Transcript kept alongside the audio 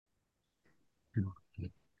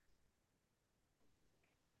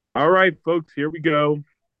All right, folks, here we go.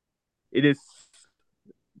 It is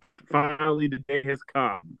finally the day has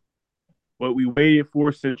come. What we waited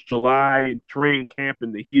for since July and training camp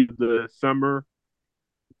in the heat of the summer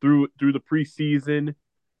through the preseason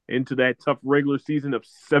into that tough regular season of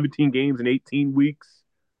 17 games in 18 weeks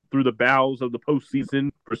through the bowels of the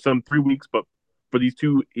postseason for some 3 weeks, but for these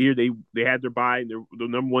two here they had their bye and they're the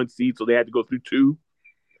number one seed, so they had to go through two.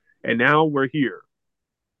 And now we're here.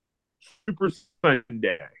 Super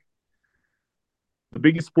Sunday, the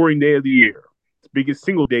biggest sporting day of the year, the biggest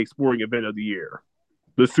single day sporting event of the year,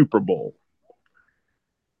 the Super Bowl.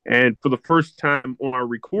 And for the first time on our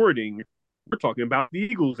recording, we're talking about the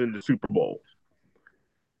Eagles in the Super Bowl.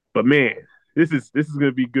 But man, this is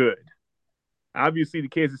going to be good. Obviously, the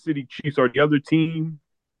Kansas City Chiefs are the other team.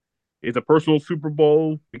 It's a personal Super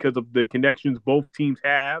Bowl because of the connections both teams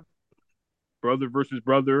have, brother versus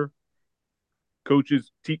brother,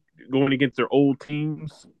 coaches going against their old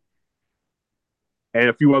teams, and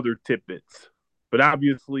a few other tidbits. But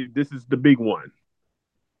obviously, this is the big one,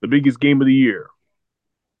 the biggest game of the year.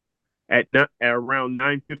 At around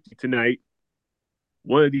 9:50 tonight,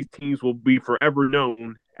 one of these teams will be forever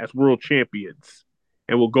known as world champions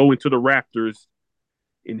and will go into the rafters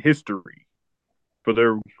in history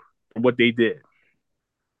for what they did.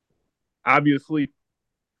 Obviously,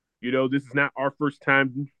 this is not our first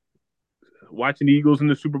time watching the Eagles in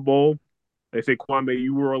the Super Bowl. They say, Kwame,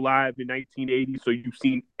 you were alive in 1980, so you've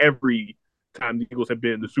seen every time the Eagles have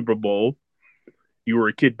been in the Super Bowl. You were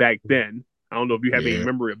a kid back then. I don't know if you have any Yeah.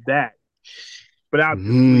 memory of that, but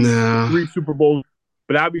obviously the No. three Super Bowls,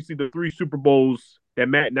 but obviously the three Super Bowls that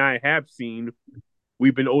Matt and I have seen,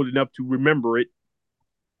 we've been old enough to remember it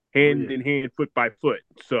Oh hand yeah. in hand, foot by foot.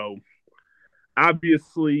 So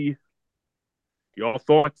obviously, your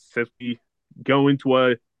thoughts as we go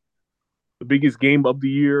into the biggest game of the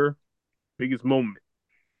year, biggest moment.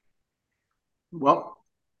 Well,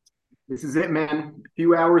 this is it, man. A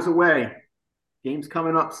few hours away. Game's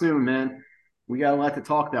coming up soon, man. We got a lot to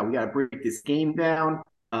talk about. We got to break this game down.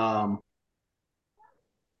 Um,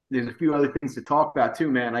 there's a few other things to talk about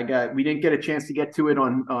too, man. We didn't get a chance to get to it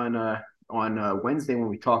on Wednesday when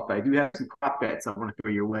we talked, but I do have some prop bets I want to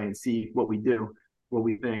throw your way and see what we do, what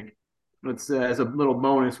we think. Let's as a little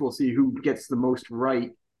bonus, we'll see who gets the most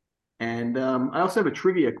right. And I also have a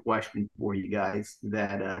trivia question for you guys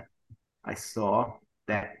that I saw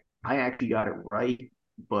that I actually got it right,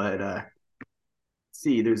 but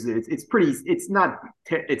see, it's pretty it's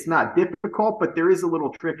not difficult, but there is a little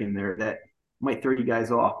trick in there that might throw you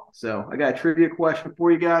guys off. So I got a trivia question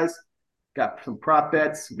for you guys. Got some prop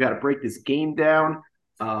bets. We got to break this game down.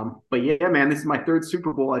 But yeah, man, this is my third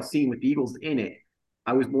Super Bowl I've seen with the Eagles in it.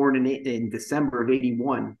 I was born in December of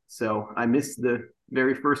 '81, so I missed the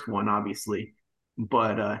very first one, obviously.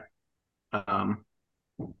 But um,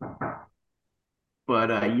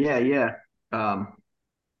 yeah, yeah. Um,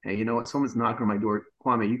 Hey, you know what? Someone's knocking on my door.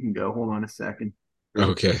 Kwame, you can go. Hold on a second.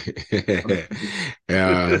 Okay.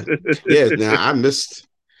 uh, yeah. Now I missed.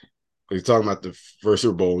 You're talking about the first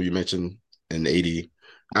Super Bowl you mentioned in '80.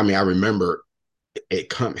 I mean, I remember it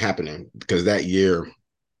come happening because that year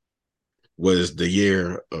was the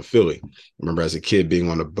year of Philly. I remember as a kid being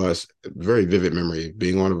on a bus, very vivid memory,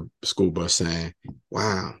 being on a school bus saying,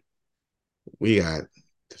 "Wow, we got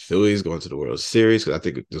the Phillies going to the World Series." Because I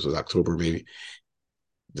think this was October, maybe.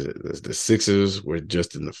 The Sixers were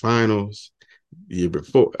just in the finals the year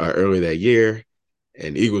before, early that year,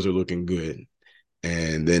 and Eagles are looking good.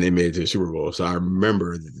 And then they made it to the Super Bowl. So I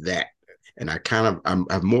remember that. And I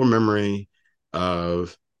have more memory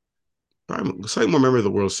of, probably slightly more memory of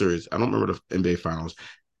the World Series. I don't remember the NBA Finals,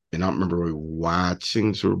 and I don't remember really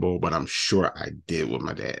watching the Super Bowl, but I'm sure I did with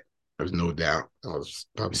my dad. There's no doubt. I was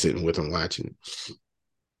probably sitting with him watching.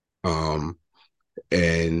 Um,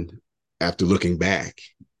 and after looking back,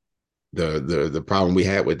 the problem we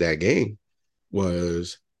had with that game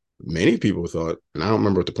was many people thought, and I don't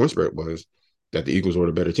remember what the point spread was, that the Eagles were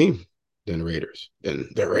the better team than the Raiders. Than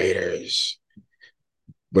the Raiders.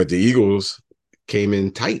 But the Eagles came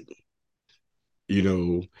in tight. You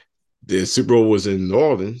know, the Super Bowl was in New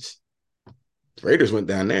Orleans. The Raiders went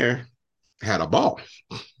down there, had a ball.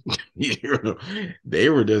 you know, they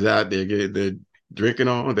were just out there getting the drinking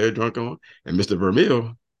on, they're drunk on, and Mr.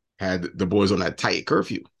 Vermeil had the boys on that tight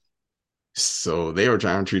curfew. So they were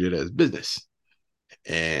trying to treat it as business.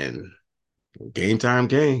 And game time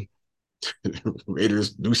came.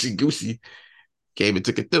 Raiders loosey goosey came and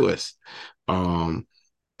took it to us. Um,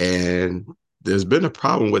 and there's been a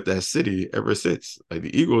problem with that city ever since. Like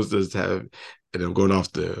the Eagles does have, and I'm going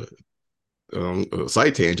off the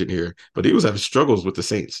side tangent here, but the Eagles have struggles with the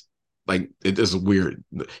Saints. Like it is weird.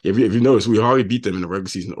 If you notice, we already beat them in the regular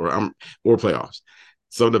season or playoffs.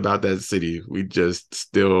 Something about that city, we just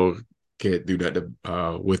still can't do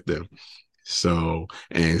that with them. So,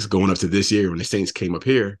 and it's going up to this year when the Saints came up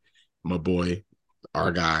here. My boy,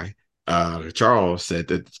 our guy, Charles said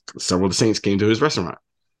that several of the Saints came to his restaurant,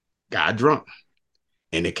 got drunk,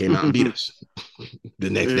 and they came out and beat us the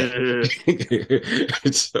next day.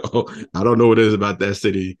 So I don't know what it is about that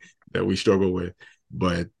city that we struggle with.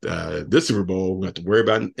 But this Super Bowl, we don't have to worry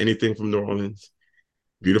about anything from New Orleans.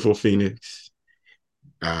 Beautiful Phoenix,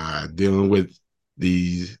 dealing with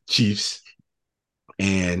these Chiefs.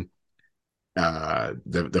 And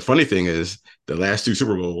the funny thing is, the last two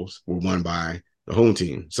Super Bowls were won by the home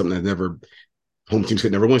team, something that home teams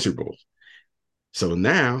could never win Super Bowls. So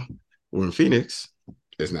now we're in Phoenix.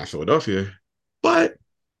 It's not Philadelphia, but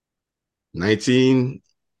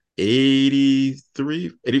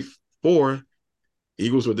 1983, 84,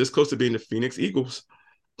 Eagles were this close to being the Phoenix Eagles.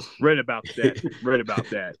 Read about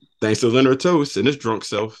that. Thanks to Leonard Toast and his drunk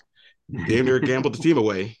self, damn near gambled the team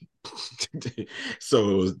away.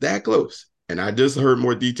 So it was that close. And I just heard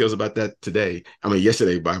more details about that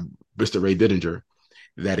yesterday by Mr. Ray Didinger,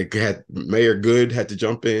 that it had Mayor Good had to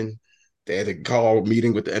jump in. They had to call a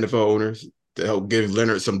meeting with the NFL owners to help give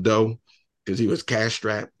Leonard some dough because he was cash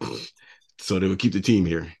strapped, so they would keep the team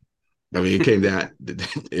here. I mean, it came down,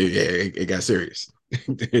 it got serious.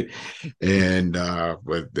 And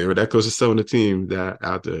but they were that close to selling the team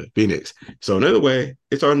out to Phoenix. So another way,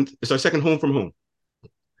 it's our second home from home.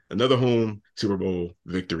 Another home Super Bowl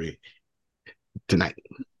victory tonight.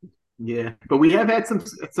 Yeah, but we have had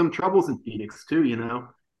some troubles in Phoenix too.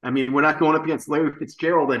 I mean, we're not going up against Larry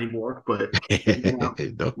Fitzgerald anymore, but No.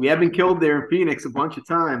 we have been killed there in Phoenix a bunch of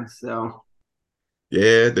times. So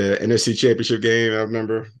yeah, the NFC Championship game, I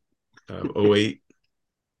remember 08.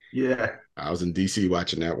 Yeah, I was in DC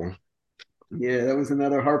watching that one. Yeah, that was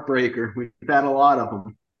another heartbreaker. We've had a lot of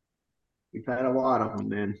them.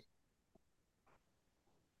 Man.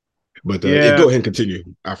 But Yeah. go ahead and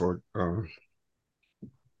continue, Alfred. Well,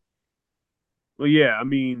 yeah, I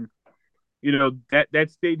mean, that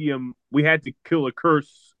stadium, we had to kill a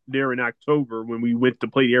curse there in October when we went to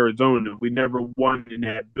play Arizona. We never won in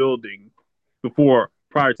that building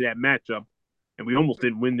prior to that matchup, and we almost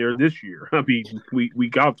didn't win there this year. I mean, we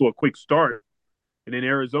got off to a quick start, and then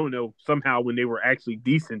Arizona somehow, when they were actually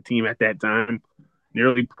decent team at that time,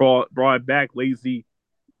 nearly brought back lazy.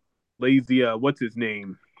 What's his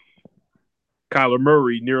name? Kyler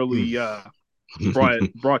Murray nearly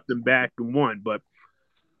brought them back and won, but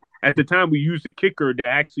at the time we used a kicker that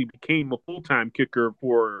actually became a full-time kicker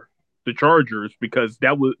for the Chargers because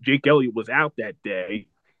Jake Elliott was out that day.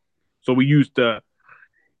 So we used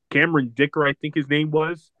Cameron Dicker, I think his name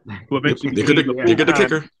was, who eventually became the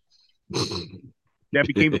kicker. That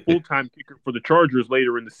became the full-time kicker for the Chargers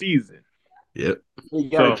later in the season. Yep. He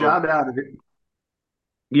got a job out of it.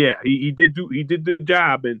 Yeah, he did the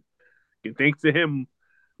job, and thanks to him,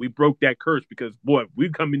 we broke that curse because, boy, we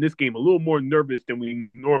come in this game a little more nervous than we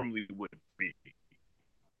normally would be.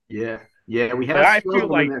 Yeah, we have. But I feel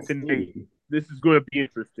like tonight this is going to be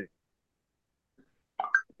interesting.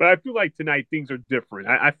 But I feel like tonight things are different.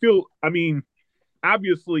 I mean,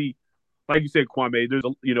 obviously, like you said, Kwame, there's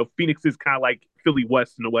Phoenix is kind of like Philly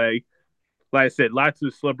West in a way. Like I said, lots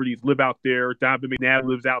of celebrities live out there. Donovan McNabb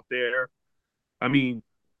lives out there. I mean,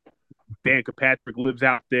 Dan Kirkpatrick lives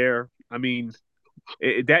out there. I mean,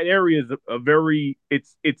 that area is a very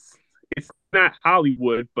it's not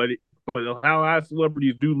Hollywood, but a lot of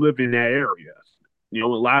celebrities do live in that area. A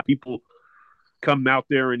lot of people come out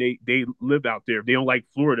there and they live out there. If they don't like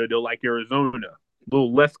Florida, they'll like Arizona. A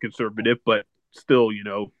little less conservative, but still,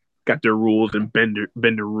 got their rules and bend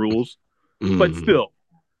their rules. Mm.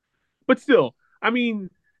 But still, I mean,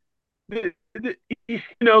 this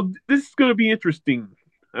is going to be interesting.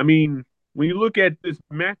 I mean, when you look at this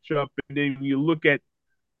matchup and then you look at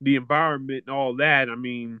the environment and all that, I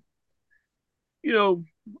mean,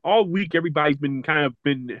 all week everybody's been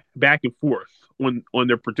back and forth on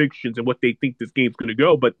their predictions and what they think this game's going to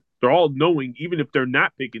go. But they're all knowing, even if they're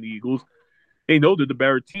not picking the Eagles, they know they're the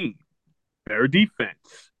better team, better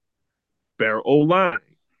defense, better O-line,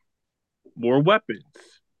 more weapons.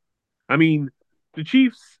 I mean, the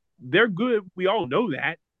Chiefs, they're good. We all know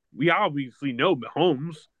that. We obviously know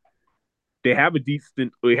Mahomes. They have a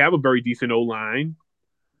very decent O-line.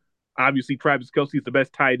 Obviously, Travis Kelce is the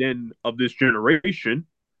best tight end of this generation.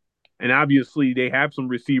 And obviously, they have some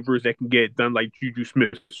receivers that can get it done, like Juju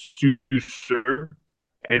Smith-Schuster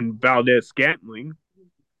and Valdez-Scantling.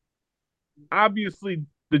 Obviously,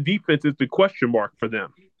 the defense is the question mark for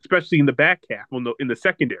them, especially in the back half in the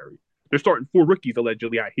secondary. They're starting 4 rookies,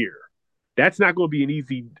 allegedly, out here. That's not going to be an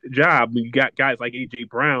easy job when you got guys like AJ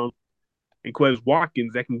Brown and Quez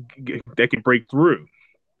Watkins that can break through.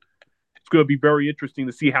 It's going to be very interesting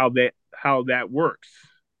to see how that works.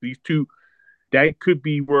 These two, that could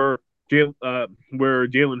be where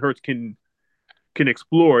Jalen Hurts can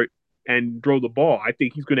explore it and throw the ball. I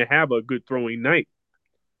think he's going to have a good throwing night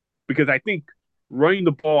because I think running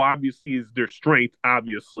the ball obviously is their strength,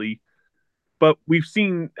 obviously, but we've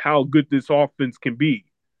seen how good this offense can be.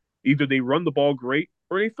 Either they run the ball great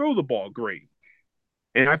or they throw the ball great.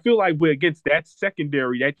 And I feel like against that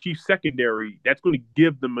secondary, that Chiefs secondary, that's going to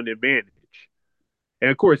give them an advantage.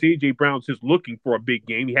 And of course, AJ Brown's just looking for a big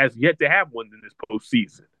game. He has yet to have one in this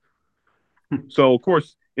postseason. So, of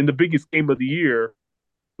course, in the biggest game of the year,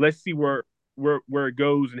 let's see where it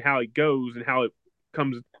goes and how it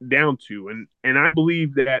comes down to. And I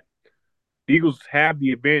believe that the Eagles have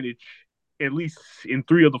the advantage at least in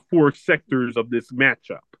 3 of the 4 sectors of this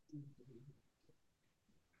matchup.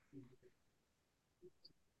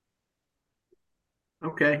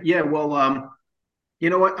 Okay. Yeah. Well, you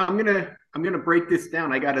know what? I'm gonna break this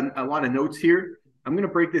down. I got a lot of notes here. I'm gonna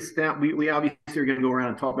break this down. We obviously are gonna go around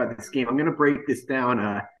and talk about this game. I'm gonna break this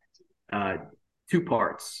down 2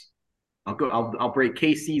 parts. I'll break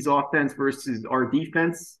KC's offense versus our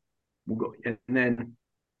defense. We'll go, and then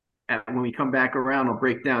when we come back around, I'll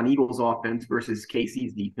break down Eagles offense versus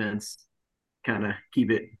KC's defense. Kind of keep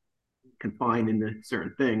it confined into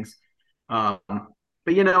certain things.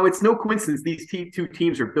 But it's no coincidence these 2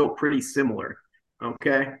 teams are built pretty similar.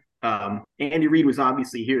 Okay. Andy Reid was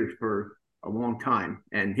obviously here for a long time,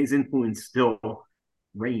 and his influence still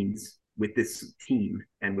reigns with this team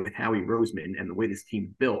and with Howie Roseman and the way this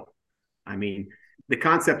team's built. I mean, the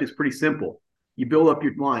concept is pretty simple. You build up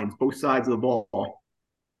your lines, both sides of the ball,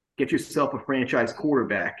 get yourself a franchise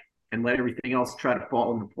quarterback, and let everything else try to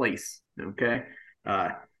fall into place. Okay.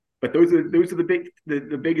 But those are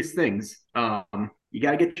the biggest things. You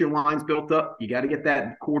got to get your lines built up. You got to get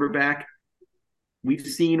that quarterback. We've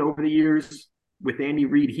seen over the years with Andy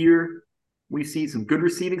Reid here, we've seen some good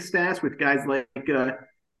receiving stats with guys like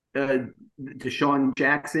Deshaun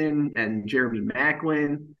Jackson and Jeremy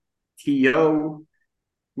Maclin, T.O.,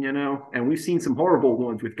 and we've seen some horrible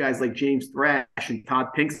ones with guys like James Thrash and Todd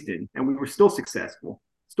Pinkston, and we were still successful,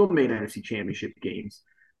 still made NFC Championship games.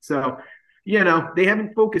 So, they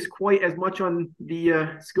haven't focused quite as much on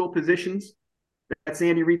the skill positions. That's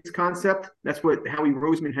Andy Reid's concept. That's what Howie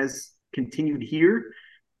Roseman has continued here.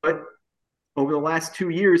 But over the last 2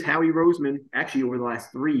 years, actually over the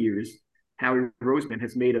last 3 years, Howie Roseman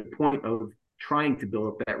has made a point of trying to build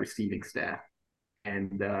up that receiving staff.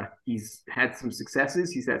 And he's had some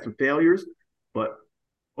successes. He's had some failures. But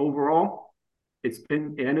overall, it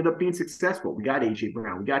ended up being successful. We got A.J.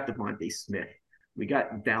 Brown. We got Devontae Smith. We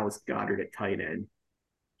got Dallas Goedert at tight end.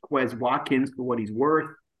 Quez Watkins, for what he's worth,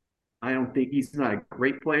 I don't think he's not a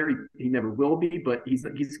great player. He never will be, but he's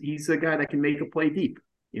a guy that can make a play deep.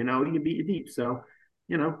 He can beat you deep. So,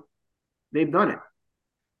 they've done it.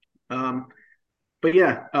 But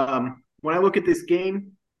yeah, when I look at this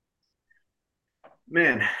game,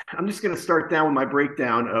 man, I'm just going to start down with my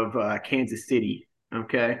breakdown of Kansas City.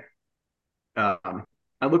 Okay.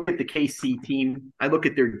 I look at the KC team. I look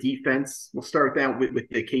at their defense. We'll start down with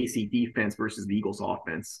the KC defense versus the Eagles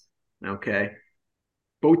offense. Okay.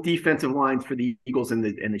 Both defensive lines for the Eagles and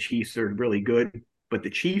the Chiefs are really good, but the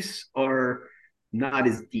Chiefs are not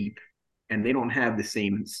as deep, and they don't have the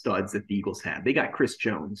same studs that the Eagles have. They got Chris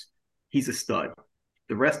Jones. He's a stud.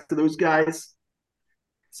 The rest of those guys,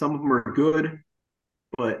 some of them are good,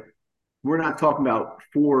 but we're not talking about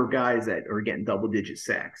 4 guys that are getting double-digit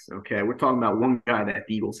sacks, okay? We're talking about 1 guy that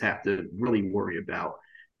the Eagles have to really worry about.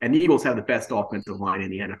 And the Eagles have the best offensive line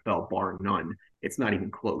in the NFL, bar none. It's not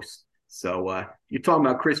even close. So you're talking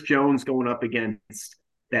about Chris Jones going up against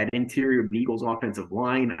that interior of the Eagles offensive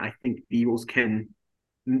line. I think the Eagles can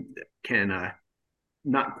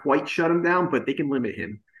not quite shut him down, but they can limit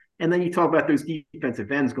him. And then you talk about those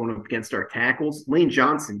defensive ends going up against our tackles. Lane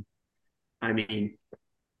Johnson, I mean,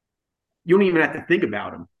 you don't even have to think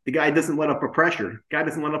about him. The guy doesn't let up a pressure. The guy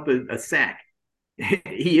doesn't let up a sack.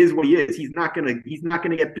 He is what he is. He's not gonna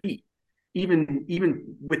get beat.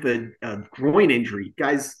 Even with a groin injury,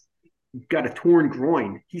 guys got a torn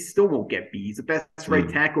groin, he still won't get beat. He's the best right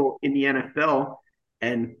tackle in the NFL,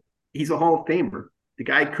 and he's a Hall of Famer. The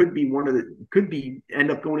guy could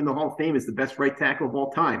end up going in the Hall of Fame as the best right tackle of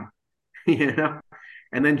all time. And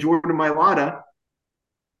then Jordan Mailata,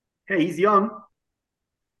 hey, he's young.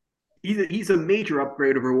 He's a major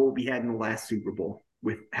upgrade over what we had in the last Super Bowl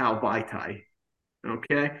with Hal Vaitai.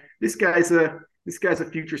 Okay, this guy's a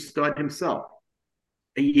future stud himself.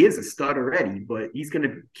 he is a stud already, but he's going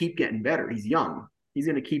to keep getting better. He's young. He's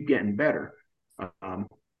going to keep getting better. Um,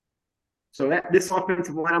 so that this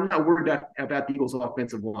offensive line, I'm not worried about the Eagles'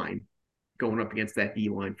 offensive line going up against that D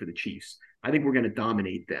line for the Chiefs. I think we're going to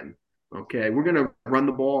dominate them. Okay, we're going to run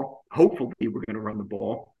the ball. Hopefully, we're going to run the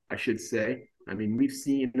ball, I should say. I mean, we've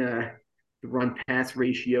seen the run pass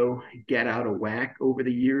ratio get out of whack over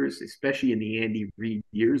the years, especially in the Andy Reid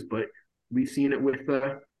years, but we've seen it with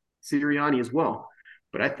Sirianni as well.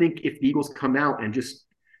 But I think if the Eagles come out and just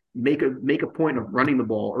make a point of running the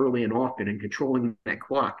ball early and often and controlling that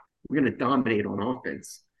clock, we're going to dominate on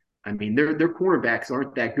offense. I mean, their cornerbacks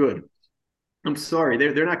aren't that good. I'm sorry,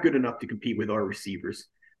 they're not good enough to compete with our receivers.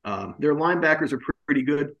 Their linebackers are pretty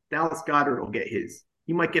good. Dallas Goedert will get his.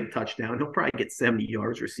 He might get a touchdown. He'll probably get 70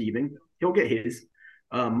 yards receiving. He'll get his.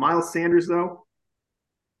 Miles Sanders, though,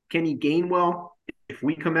 Kenny Gainwell, if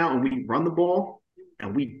we come out and we run the ball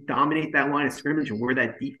and we dominate that line of scrimmage and wear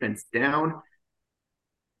that defense down,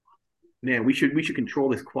 man, we should control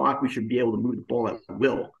this clock. We should be able to move the ball at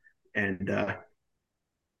will, and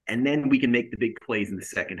then we can make the big plays in the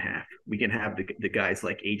second half. We can have the guys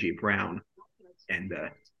like AJ Brown and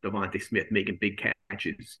Devontae Smith making big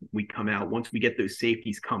catches. We come out once we get those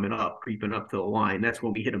safeties coming up, creeping up to the line. That's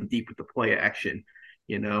when we hit them deep with the play action,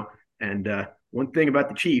 you know. And one thing about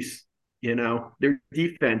the Chiefs, you know, their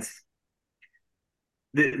defense,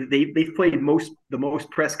 they've played the most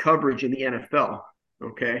press coverage in the NFL.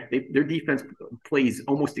 Okay, their defense plays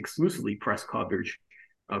almost exclusively press coverage.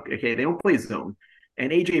 Okay, they don't play zone.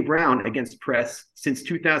 And AJ Brown against press since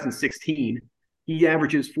 2016, he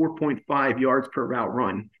averages 4.5 yards per route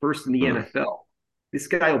run, first in the NFL. This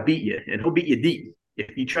guy will beat you, and he'll beat you deep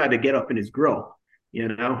if you try to get up in his grill, you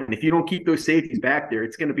know. And if you don't keep those safeties back there,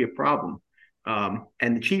 it's going to be a problem.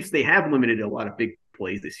 And the Chiefs, they have limited a lot of big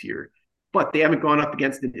plays this year, but they haven't gone up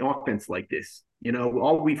against an offense like this. You know,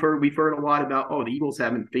 all we've heard a lot about, oh, the Eagles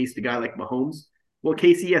haven't faced a guy like Mahomes. Well,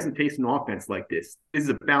 KC hasn't faced an offense like this. This is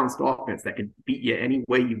a balanced offense that can beat you any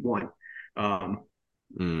way you want. And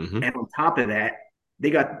on top of that, they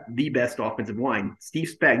got the best offensive line.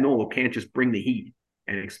 Steve Spagnuolo can't just bring the heat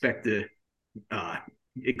and expect to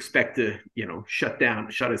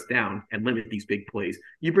shut us down and limit these big plays.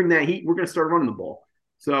 You bring that heat, we're going to start running the ball.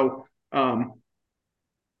 So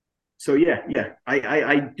yeah,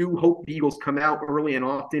 I do hope the Eagles come out early and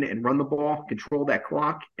often and run the ball, control that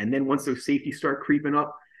clock, and then once those safeties start creeping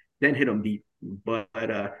up, then hit them deep. But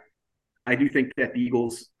I do think that the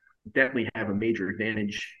Eagles definitely have a major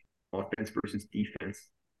advantage, offense versus defense.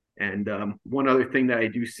 And one other thing that I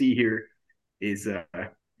do see here is the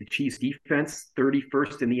Chiefs defense,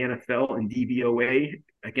 31st in the NFL in DVOA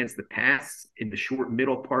against the pass in the short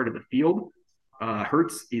middle part of the field.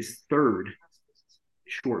 Hurts is third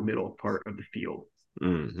short middle part of the field,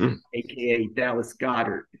 aka Dallas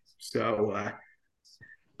Goedert. So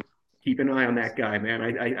keep an eye on that guy, man.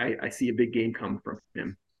 I see a big game coming from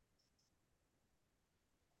him.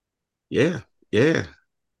 Yeah.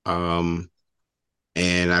 And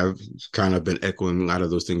I've kind of been echoing a lot of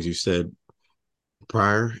those things you said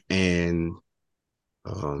prior, and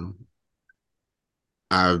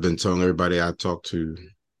I've been telling everybody I talk to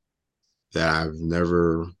that I've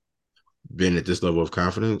never been at this level of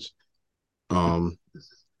confidence,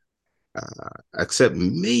 except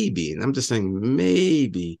maybe, and I'm just saying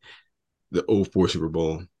maybe, the 04 Super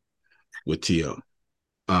Bowl with T.O.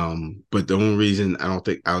 But the only reason I don't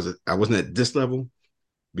think I wasn't at this level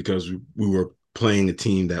because we were playing a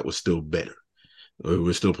team that was still better. We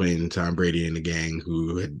were still playing Tom Brady and the gang,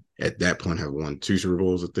 who had at that point have won 2 Super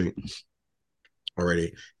Bowls, I think,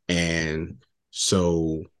 already. And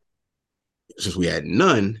so since we had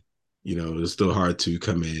none, you know, it was still hard to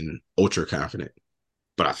come in ultra confident.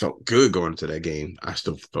 But I felt good going into that game. I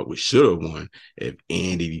still felt we should have won if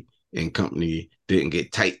Andy and company didn't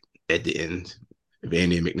get tight at the end. If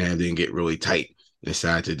Andy and McNabb didn't get really tight and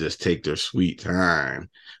decided to just take their sweet time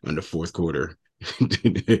in the fourth quarter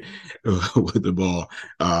with the ball,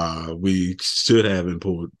 we should have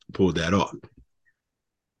pulled that off.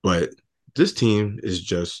 But this team is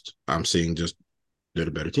just, I'm seeing just they're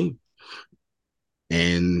the better team.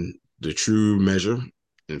 And the true measure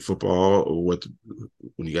in football, or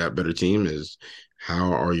when you got a better team, is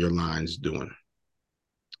how are your lines doing?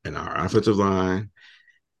 And our offensive line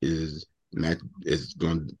is one of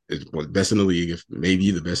the best in the league, if maybe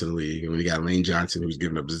the best in the league. And we got Lane Johnson, who's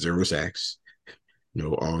given up 0 sacks,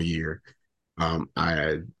 all year.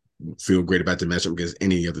 I feel great about the matchup against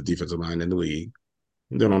any other defensive line in the league.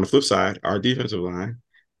 And then on the flip side, our defensive line,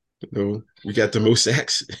 we got the most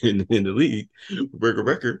sacks in the league, break a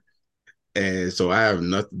record. And so I have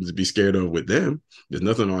nothing to be scared of with them. There's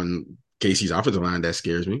nothing on KC's offensive line that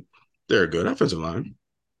scares me. They're a good offensive line,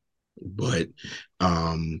 but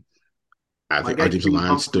I My think our guy defensive Creed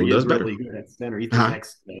line still Humphrey is does better. really good at center. He's the Huh?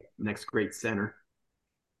 next great center.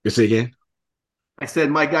 You say again? I said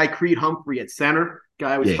my guy Creed Humphrey at center,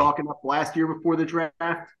 guy I was Yeah. talking up last year before the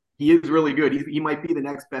draft. He is really good. He might be the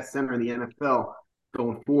next best center in the NFL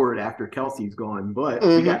going forward after Kelsey's gone. But we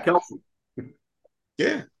Mm-hmm. got Kelsey.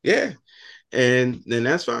 Yeah, yeah, and then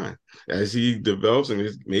that's fine as he develops, and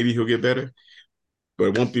maybe he'll get better, but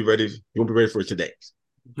it won't be ready. He won't be ready for today.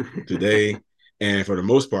 Today, and for the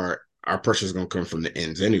most part, our pressure is going to come from the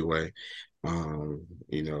ends anyway.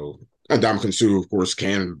 You know, Ndamukong Suh, of course,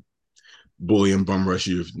 can bully and bum rush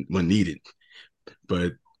you when needed,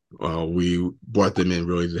 but we brought them in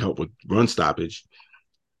really to help with run stoppage.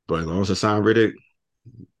 But as long as Hassan Riddick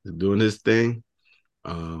is doing his thing,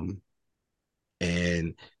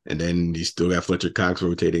 and then you still got Fletcher Cox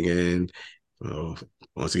rotating in.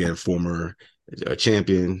 Once again, former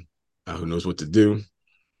champion who knows what to do,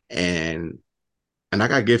 and I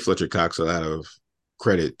gotta give Fletcher Cox a lot of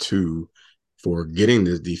credit too for getting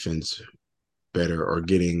this defense better or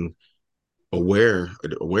getting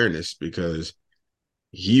awareness because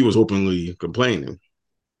he was openly complaining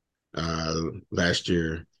last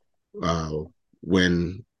year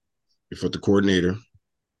when before the coordinator,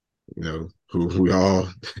 who we all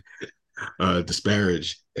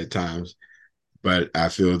disparage at times, but I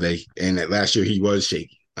feel and that last year he was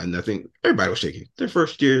shaky, and I think everybody was shaky. Their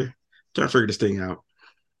first year, trying to figure this thing out,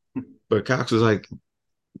 but Cox was like,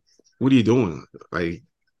 "What are you doing? Like,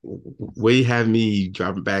 what do you have me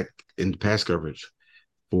dropping back in pass coverage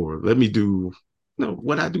for? Let me do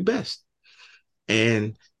what I do best."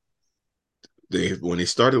 And when they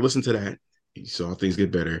started listening to that, you saw things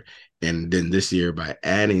get better. And then this year, by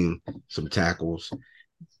adding some tackles,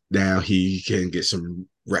 now he can get some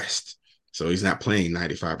rest. So he's not playing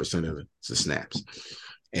 95% of the snaps.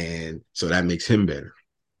 And so that makes him better.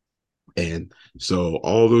 And so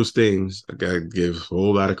all those things, I got to give a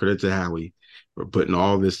whole lot of credit to Howie for putting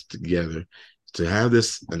all this together. To have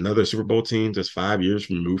this another Super Bowl team just 5 years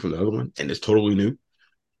removed from the other one, and it's totally new.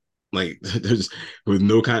 Like there's with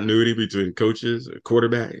no continuity between coaches or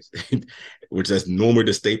quarterbacks, which that's normally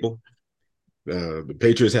the staple. The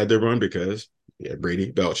Patriots had their run because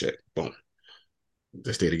Brady, Belichick, boom,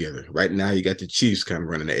 they stay together. Right now, you got the Chiefs kind of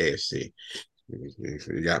running the AFC.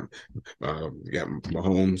 You got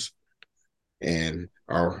Mahomes and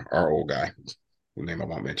our old guy, whose name I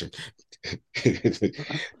won't mention,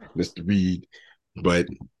 Mr. Reed. But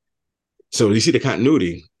so you see the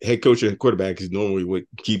continuity. Head coach and quarterback is normally what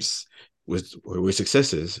keeps where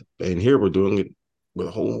success is, and here we're doing it with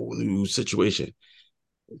a whole new situation.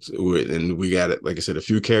 And we got, like I said, a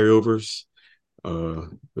few carryovers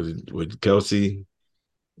with Kelsey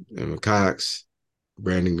and Cox,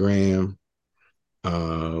 Brandon Graham.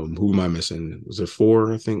 Who am I missing? Was there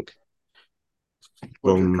 4? I think.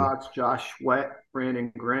 Fletcher Cox, Josh Sweat,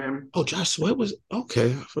 Brandon Graham. Oh, Josh Sweat was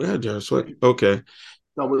okay. I forgot Josh Sweat. Okay.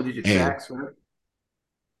 Double-digit sacks, right?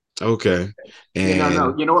 Okay. And yeah,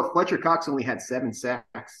 no. You know what? Fletcher Cox only had 7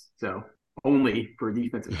 sacks, so only for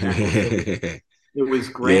defensive tackle. It was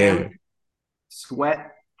Graham,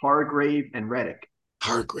 Sweat, Hargrave, and Reddick.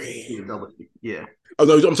 Hargrave. Yeah. Oh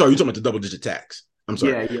no, I'm sorry. You're talking about the double-digit tacks. I'm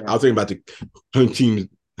sorry. Yeah. I was thinking about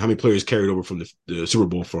how many players carried over from the Super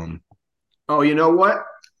Bowl from. Oh, you know what?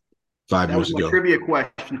 5 years ago. That was my trivia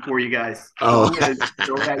question for you guys. Oh, I'm going to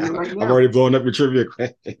throw it at you right now. I'm already blowing up your trivia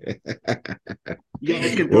question. You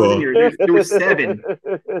guys can throw it here. There was 7.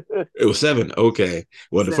 It was 7. Okay.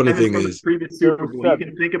 Well, the funny thing is, previous Super Bowl. You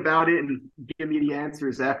can think about it and give me the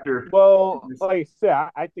answers after. Well, like I said,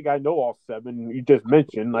 I think I know all 7 you just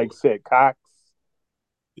mentioned. Like I said, Cox,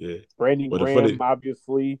 Brandon Graham,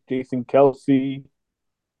 obviously, Jason Kelsey.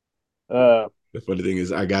 The funny thing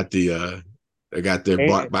is, I got their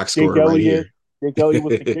box score right here. Jake Elliott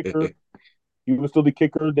was the kicker. He was still the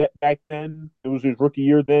kicker back then. It was his rookie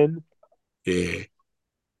year then. Yeah.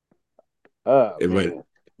 But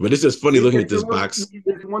it's just funny looking at this box.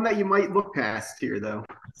 There's one that you might look past here, though.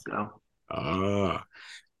 So.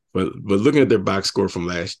 But looking at their box score from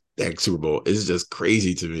that Super Bowl, it's just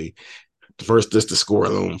crazy to me. First, just the score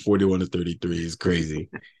alone, 41-33 is crazy.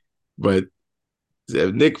 But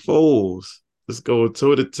Nick Foles, let's go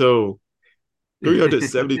toe to toe.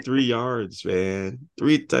 373 yards, man.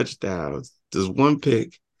 3 touchdowns. Just 1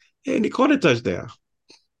 pick. And he caught a touchdown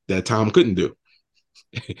that Tom couldn't do.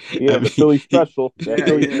 Yeah, the Philly special.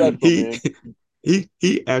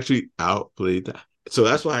 He actually outplayed that. So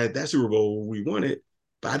that's why that Super Bowl we won it.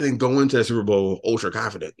 But I didn't go into that Super Bowl ultra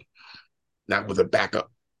confident. Not with a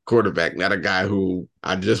backup quarterback, not a guy who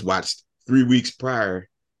I just watched 3 weeks prior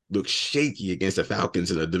looked shaky against the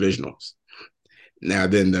Falcons in the divisionals. Now,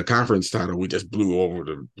 then the conference title, we just blew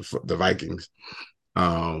over the Vikings.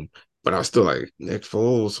 But I was still like, Nick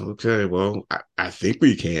Foles, okay, well, I think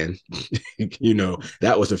we can.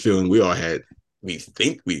 That was the feeling we all had. We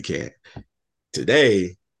think we can.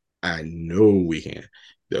 Today, I know we can.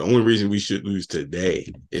 The only reason we should lose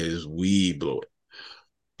today is we blow it.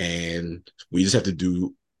 And we just have to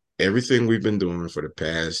do everything we've been doing for the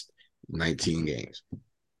past 19 games.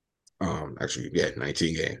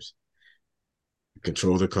 19 games.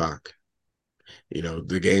 Control the clock.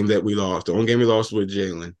 The game that we lost, the only game we lost with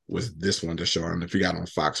Jalen was this one, just showing, if you got on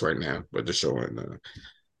Fox right now, but just showing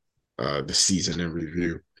the season in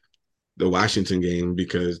review. The Washington game,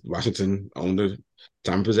 because Washington owned the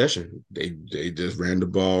time of possession. They just ran the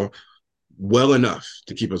ball well enough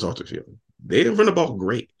to keep us off the field. They didn't run the ball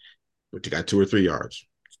great, but you got 2 or 3 yards,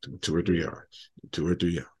 2 or 3 yards, 2 or 3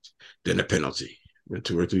 yards. Then a penalty, then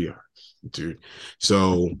 2 or 3 yards.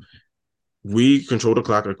 So we control the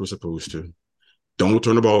clock like we're supposed to. Don't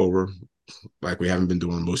turn the ball over like we haven't been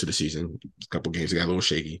doing most of the season. A couple games got a little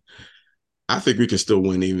shaky. I think we can still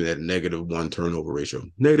win even at -1 turnover ratio.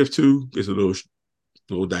 -2 is a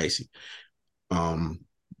little dicey.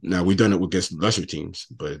 Now we've done it against lesser teams,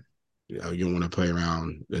 but you don't want to play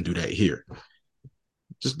around and do that here.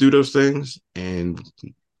 Just do those things, and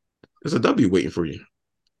there's a W waiting for you,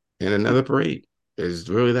 and another parade. It's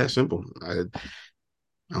really that simple. I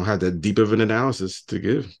don't have that deep of an analysis to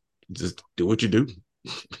give. Just do what you do.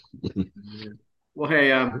 Well,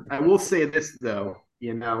 hey, I will say this though.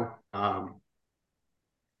 Kwame,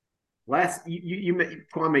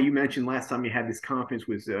 you mentioned last time you had this conference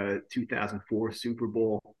was 2004 Super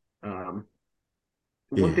Bowl.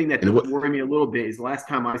 One thing that does worry me a little bit is last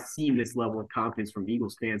time I seen this level of confidence from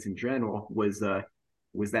Eagles fans in general was that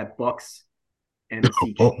Bucks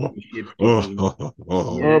NFC Championship game.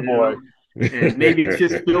 Oh boy. And maybe it's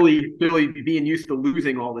just Philly being used to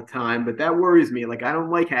losing all the time, but that worries me. Like, I don't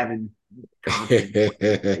like having confidence.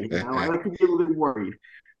 I like to be a little bit worried.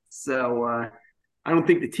 So I don't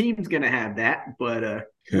think the team's going to have that, but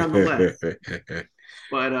nonetheless.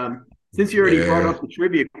 But since you already brought up the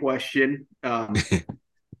trivia question, I'm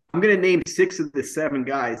going to name 6 of the 7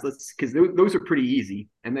 guys. Because those are pretty easy,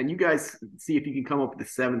 and then you guys see if you can come up with the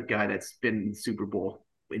 7th guy that's been in the Super Bowl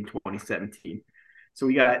in 2017. So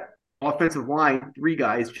we got offensive line, 3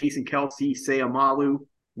 guys: Jason Kelce, Seumalo,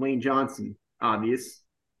 Lane Johnson. Obvious.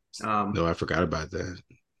 No, I forgot about that.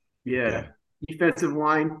 Yeah. Defensive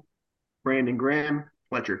line: Brandon Graham,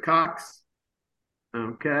 Fletcher Cox.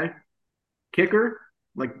 Okay. Kicker,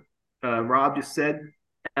 like Rob just said,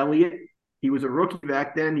 Elliott. He was a rookie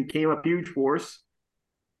back then. He came up huge for us.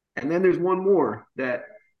 And then there's one more that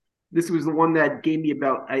this was the one that gave me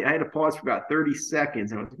I had to pause for about 30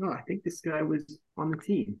 seconds. And I was like, I think this guy was on the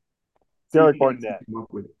team. Derek Barnett.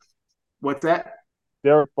 What's that?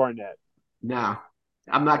 Derek Barnett. No,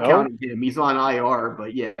 I'm not counting him. He's on IR,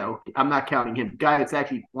 but yeah, I'm not counting him. Guy that's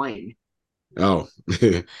actually playing. Oh.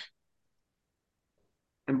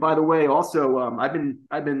 And by the way, also, I've been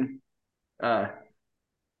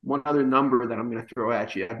one other number that I'm going to throw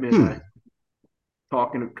at you. I've been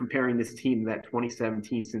comparing this team to that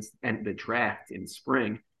 2017 since the draft in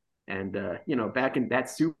spring. And, back in that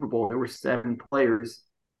Super Bowl, there were 7 players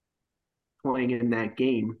playing in that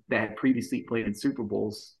game that had previously played in Super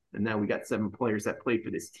Bowls. And now we got 7 players that played for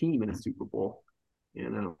this team in a Super Bowl.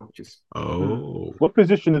 What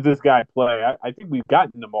position does this guy play? I think we've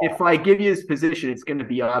gotten them all. If I give you his position, it's going to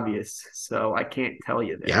be obvious. So I can't tell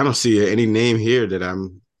you that. Yeah, I don't see any name here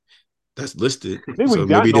that's listed. I think so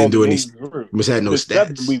maybe he didn't do any. Must have no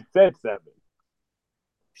stats. 7, we've said 7.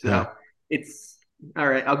 So it's all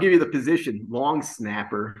right. I'll give you the position: long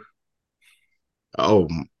snapper. Oh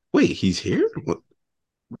wait, he's here.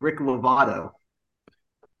 Rick Lovato.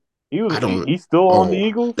 He's still on the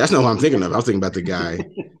Eagles? That's not what I'm thinking of. I was thinking about the guy.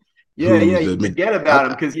 You forget about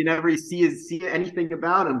him because you never see anything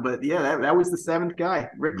about him. But yeah, that was the 7th guy,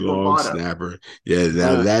 Rick Long Lovato. Snapper. Yeah,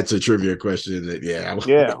 that's a trivia question. Like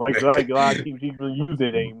a lot of teams even use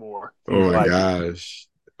it anymore. Oh my gosh.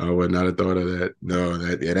 I would not have thought of that. No,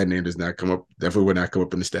 that name does not come up. Definitely would not come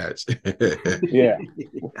up in the stats. Yeah.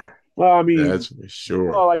 Well, I mean, that's for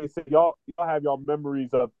sure. Well, like I said, y'all have y'all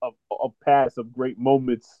memories of past of great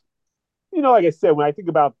moments. Like I said, when I think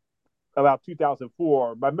about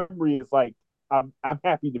 2004, my memory is like I'm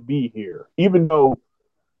happy to be here, even though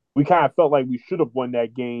we kind of felt like we should have won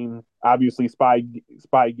that game. Obviously,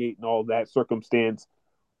 Spygate and all that circumstance.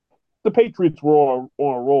 The Patriots were on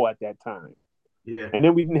a roll at that time, and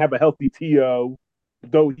then we didn't have a healthy T.O.,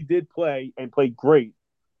 though he did play and played great.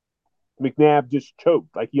 McNabb just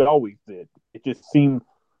choked like he always did. It just seemed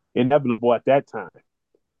inevitable at that time.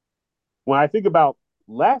 When I think about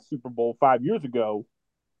last Super Bowl 5 years ago,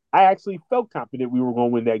 I actually felt confident we were going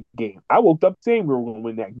to win that game. I woke up saying we were going to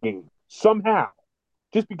win that game somehow,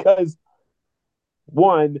 just because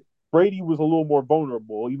one, Brady was a little more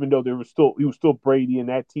vulnerable, even though he was still Brady, and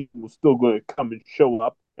that team was still going to come and show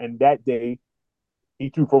up. And that day, he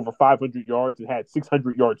threw for over 500 yards and had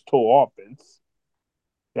 600 yards total offense.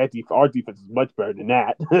 Our defense is much better than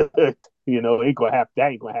that. Ain't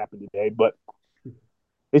gonna happen today. But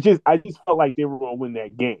I just felt like they were gonna win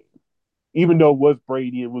that game, even though it was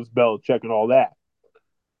Brady, it was Belichick, and all that.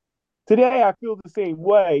 Today, I feel the same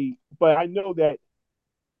way, but I know that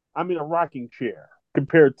I'm in a rocking chair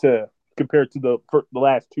compared to the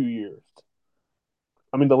last 2 years.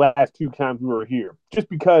 I mean, the last two times we were here, just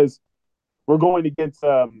because we're going against.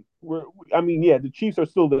 The Chiefs are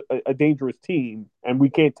still a dangerous team, and we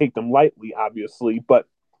can't take them lightly, obviously. But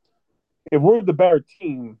if we're the better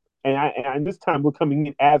team, and this time we're coming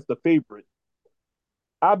in as the favorite,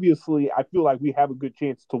 obviously, I feel like we have a good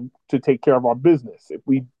chance to take care of our business if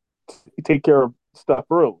we take care of stuff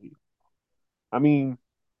early. I mean,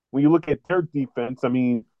 when you look at their defense,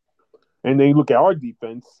 and then you look at our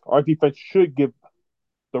defense should give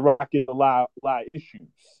the Rockets a lot of issues.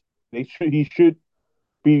 He should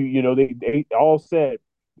be, they all said,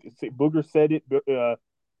 Booger said it,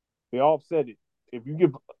 they all said it.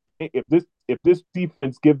 If this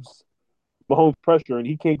defense gives Mahomes pressure and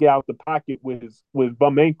he can't get out the pocket with his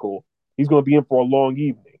bum ankle, he's going to be in for a long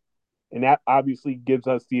evening, and that obviously gives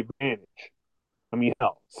us the advantage. I mean,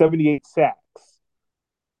 hell, 78 sacks.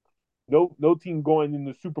 No team going in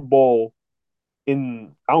the Super Bowl I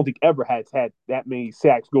don't think ever has had that many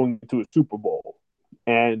sacks going into a Super Bowl,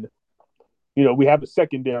 and we have a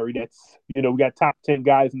secondary that's we got top 10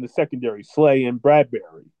 guys in the secondary, Slay and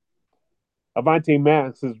Bradbury. Avonte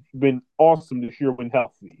Maddox has been awesome this year when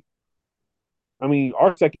healthy. I mean,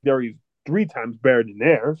 our secondary is 3 times better than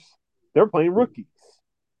theirs. They're playing rookies.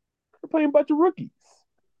 They're playing a bunch of rookies.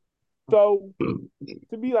 So,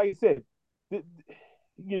 to me, like I said,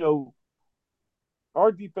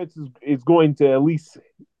 our defense is going to at least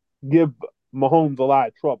give Mahomes a lot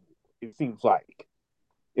of trouble, it seems like,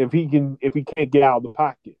 if he can't get out of the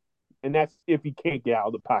pocket. And that's if he can't get out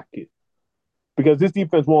of the pocket. Because this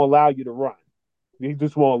defense won't allow you to run. They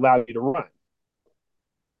just won't allow you to run.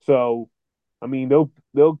 So, I mean, they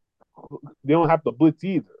don't have to blitz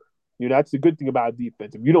either. That's the good thing about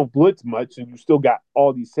defense. If you don't blitz much and you still got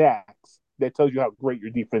all these sacks, that tells you how great your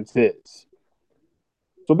defense is.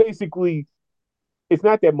 So basically, it's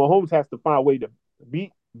not that Mahomes has to find a way to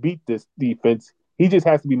beat this defense. He just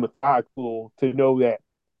has to be methodical to know that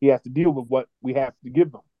he has to deal with what we have to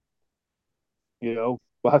give him.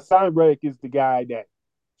 But Hassan Reddick is the guy that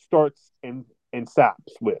starts and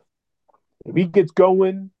stops with. If he gets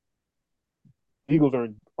going, Eagles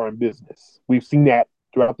are in business. We've seen that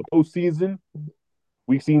throughout the postseason.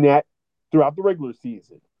 We've seen that throughout the regular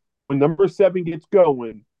season. When number 7 gets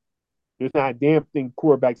going, there's not a damn thing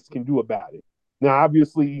quarterbacks can do about it. Now,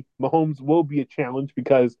 obviously, Mahomes will be a challenge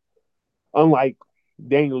because unlike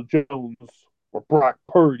Daniel Jones or Brock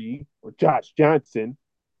Purdy or Josh Johnson,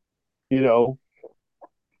 or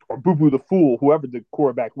Boo Boo the Fool, whoever the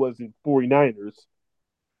quarterback was in 49ers,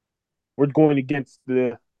 we're going against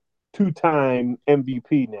the 2-time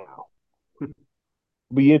MVP now.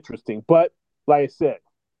 Be interesting. But, like I said,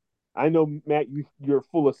 I know, Matt, you're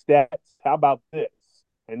full of stats. How about this?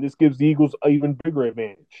 And this gives the Eagles an even bigger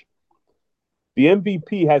advantage. The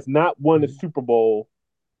MVP has not won a Super Bowl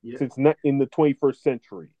since in the 21st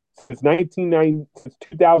century. Since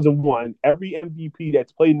 2001, every MVP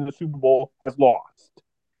that's played in the Super Bowl has lost.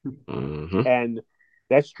 Mm-hmm. And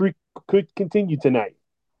that streak could continue tonight.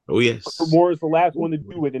 Oh, yes. Kurt Moore is the last one to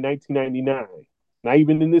do it in 1999. Not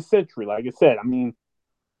even in this century. Like I said,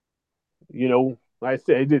 like I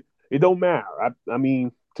said, it don't matter. I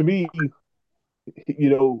mean, to me,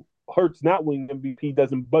 Hurts not winning MVP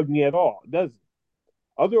doesn't bug me at all, does it?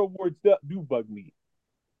 Other awards do bug me.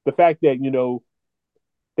 The fact that,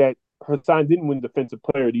 that Hassan didn't win Defensive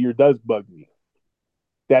Player of the Year does bug me.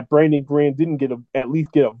 That Brandon Graham didn't at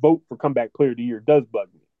least get a vote for Comeback Player of the Year does bug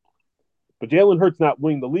me. But Jalen Hurts not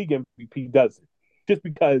winning the league MVP doesn't. Just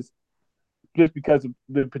because of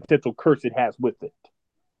the potential curse it has with it.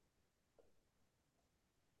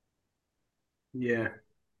 Yeah.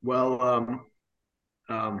 Well,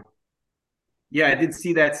 yeah, I did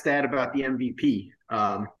see that stat about the MVP.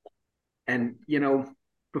 And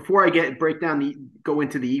before I go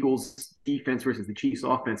into the Eagles defense versus the Chiefs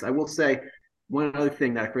offense, I will say one other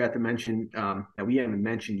thing that I forgot to mention that we haven't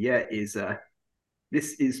mentioned yet is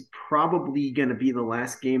this is probably going to be the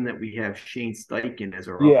last game that we have Shane Steichen as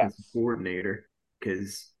our offensive Yes. coordinator,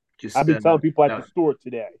 because just I've been telling people at the store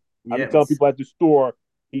today. I've been yeah, telling people at the store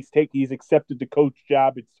he's accepted the coach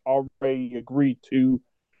job. It's already agreed to.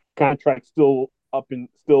 Contract still up and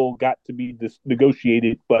still got to be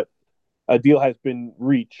negotiated, but a deal has been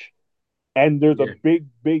reached. And there's a yeah.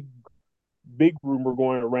 big rumor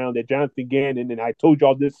going around that Jonathan Gannon, and I told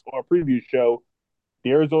y'all this on a previous show,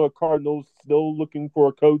 the Arizona Cardinals still looking for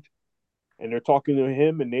a coach, and they're talking to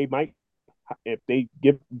him, and they might, if they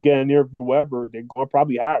get in there whoever, they're going to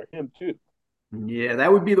probably hire him too. Yeah,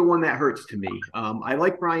 that would be the one that hurts to me. I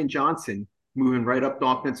like Brian Johnson moving right up to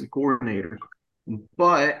offensive coordinator,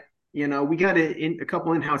 but we got a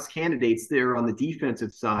couple in-house candidates there on the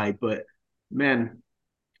defensive side. But man,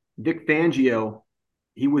 Vic Fangio,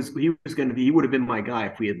 he would have been my guy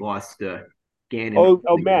if we had lost Gannon.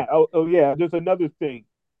 Matt. Yeah. There's another thing.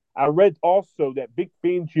 I read also that Vic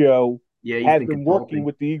Fangio has been working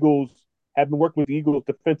with the Eagles. Have been working with the Eagles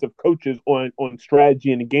defensive coaches on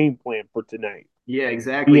strategy and the game plan for tonight. Yeah,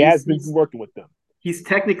 exactly. He has been working with them. He's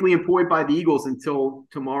technically employed by the Eagles until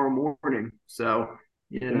tomorrow morning. So,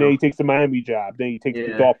 and then he takes the Miami job. Then he takes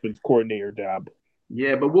the Dolphins coordinator job.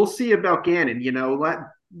 Yeah, but we'll see about Gannon.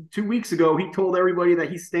 2 weeks ago, he told everybody that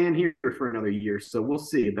he's staying here for another year. So we'll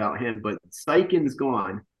see about him. But Steichen's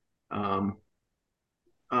gone. Doesn't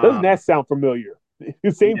that sound familiar?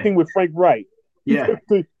 The same thing with Frank Wright. Yeah.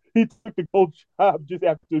 He took the coach job just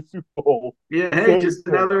after the Super Bowl. Yeah, hey,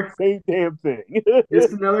 same damn thing.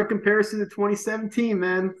 Just another comparison to 2017,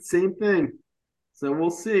 man. Same thing. So we'll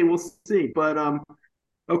see. But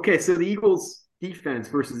okay, so the Eagles defense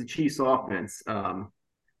versus the Chiefs offense. The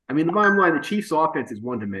bottom line, the Chiefs offense is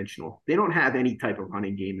one-dimensional. They don't have any type of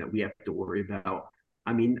running game that we have to worry about.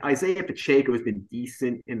 Isaiah Pacheco has been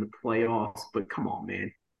decent in the playoffs, but come on,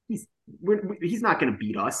 man. He's not going to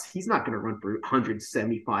beat us. He's not going to run for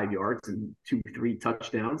 175 yards and 2-3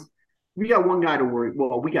 touchdowns. We got one guy to worry.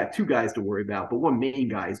 Well, we got two guys to worry about, but one main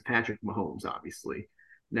guy is Patrick Mahomes, obviously.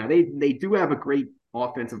 Now, they do have a great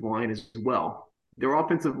offensive line as well. Their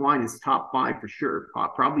offensive line is top 5 for sure,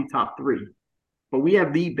 probably top 3. But we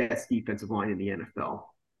have the best defensive line in the NFL.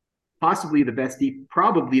 Probably the best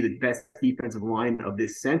defensive line of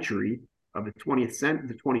this century, of the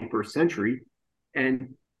 21st century.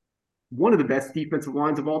 And one of the best defensive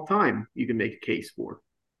lines of all time, you can make a case for.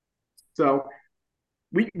 So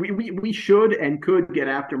we should and could get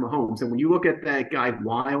after Mahomes. And when you look at that guy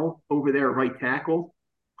Weil over there at right tackle,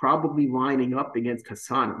 probably lining up against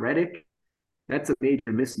Hassan Reddick, that's a major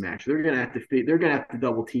mismatch. They're gonna have to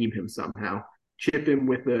double team him somehow. Chip him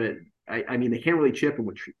with they can't really chip him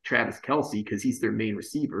with Travis Kelce because he's their main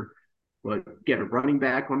receiver, but get a running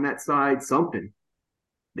back on that side, something.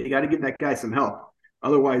 They got to give that guy some help.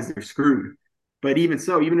 Otherwise, they're screwed. But even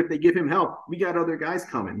so, even if they give him help, we got other guys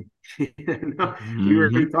coming. We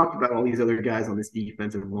already talked about all these other guys on this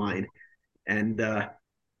defensive line. And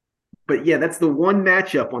but yeah, that's the one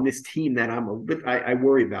matchup on this team that I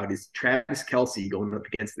worry about is Travis Kelce going up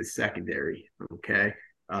against the secondary. Okay.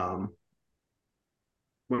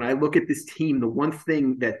 When I look at this team, the one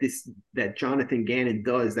thing that Jonathan Gannon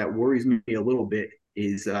does that worries me a little bit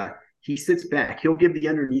is he sits back. He'll give the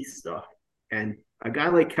underneath stuff. And a guy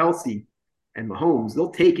like Kelce and Mahomes,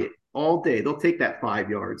 they'll take it all day. They'll take that 5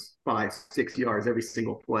 yards, 5-6 yards every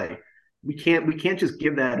single play. We can't just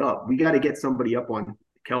give that up. We got to get somebody up on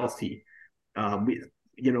Kelce.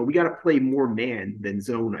 We got to play more man than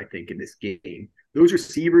zone, I think, in this game. Those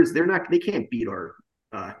receivers, they can't beat our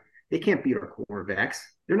cornerbacks.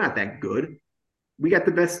 They're not that good. We got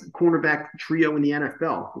the best cornerback trio in the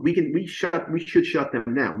NFL. We should shut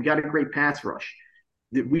them down. We got a great pass rush.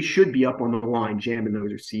 We should be up on the line jamming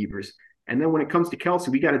those receivers. And then when it comes to Kelce,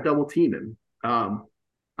 we got to double team him.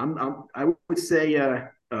 I would say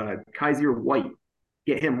Kaiser White,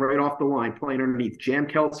 get him right off the line, playing underneath. Jam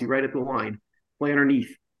Kelce right at the line, play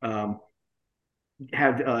underneath.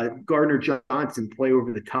 Have Gardner Johnson play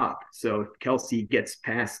over the top. So if Kelce gets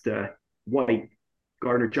past White,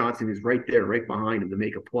 Gardner Johnson is right there, right behind him to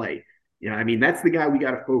make a play. That's the guy we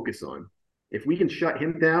got to focus on. If we can shut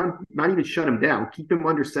him down, not even shut him down, keep him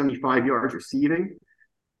under 75 yards receiving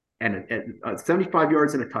and 75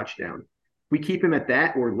 yards and a touchdown. We keep him at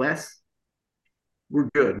that or less, we're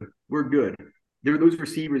good. We're good. Those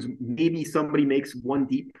receivers, maybe somebody makes one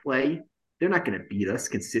deep play. They're not going to beat us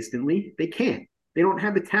consistently. They can't. They don't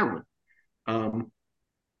have the talent. And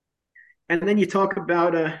then you talk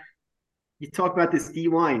about this D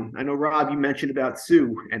line. I know, Rob, you mentioned about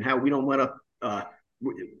Sue and how we don't let up.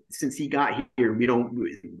 Since he got here,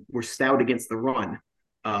 we're stout against the run.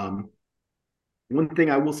 One thing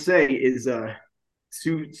I will say is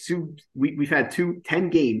Sue, we've had 10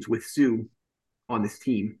 games with Sue on this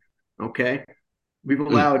team. Okay. We've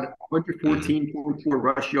allowed Mm. 114.4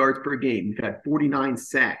 rush yards per game. We've had 49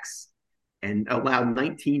 sacks and allowed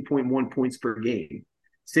 19.1 points per game.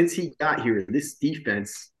 Since he got here, this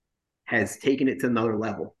defense has taken it to another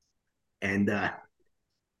level. And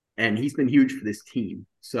he's been huge for this team.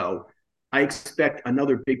 So I expect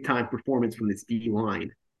another big time performance from this D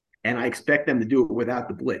line. And I expect them to do it without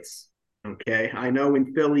the blitz. Okay. I know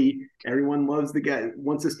in Philly, everyone loves the guy,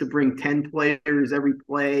 wants us to bring 10 players every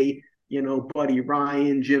play, Buddy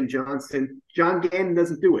Ryan, Jim Johnson. John Gannon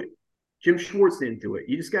doesn't do it. Jim Schwartz didn't do it.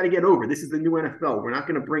 You just got to get over. This is the new NFL. We're not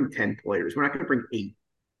going to bring 10 players. We're not going to bring 8.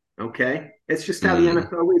 Okay. It's just how the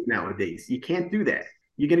NFL is nowadays. You can't do that.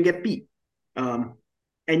 You're going to get beat. And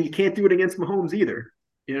you can't do it against Mahomes either.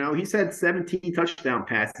 He's had 17 touchdown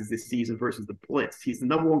passes this season versus the blitz. He's the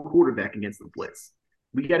number one quarterback against the blitz.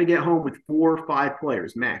 We got to get home with 4 or 5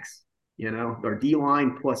 players max. Our D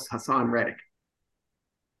line plus Hassan Reddick.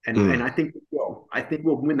 And I think we'll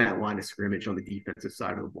win that line of scrimmage on the defensive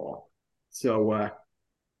side of the ball. So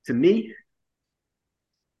to me,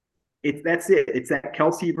 that's it. It's that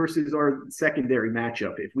Kelce versus our secondary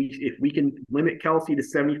matchup. If we can limit Kelce to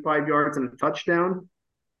 75 yards and a touchdown,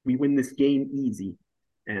 we win this game easy.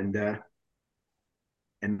 And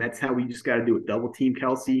that's how we just got to do it. Double team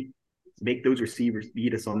Kelce, make those receivers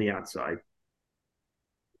beat us on the outside.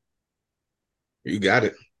 You got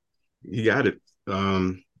it.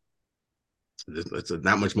 It's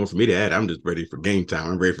not much more for me to add. I'm just ready for game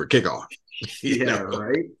time. I'm ready for kickoff.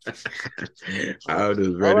 Right. I was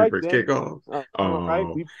just ready for kickoff.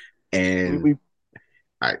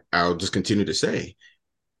 I'll just continue to say,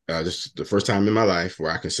 this is the first time in my life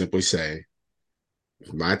where I can simply say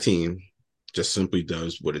my team just simply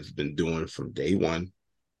does what it's been doing from day one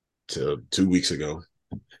to 2 weeks ago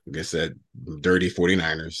against that dirty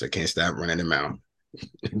 49ers that can't stop running them out.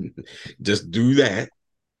 Just do that,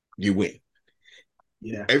 you win.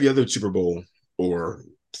 Yeah. Every other Super Bowl or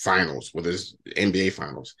finals, whether it's NBA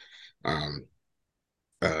finals,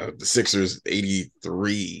 the Sixers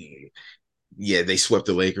 83, yeah, they swept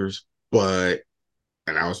the Lakers, and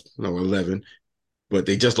I was 11, but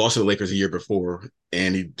they just lost to the Lakers a year before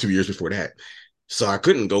and 2 years before that. So I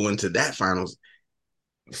couldn't go into that finals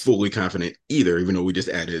fully confident either, even though we just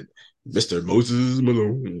added Mr. Moses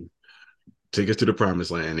Malone, take us to the promised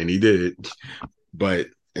land, and he did. But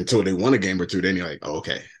until they won a game or two, then you're like, oh,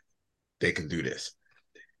 okay, they can do this.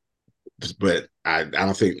 But I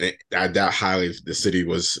don't think, I doubt highly the city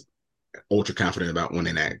was ultra confident about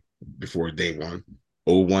winning that before day one.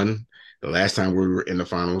 0-1, the last time we were in the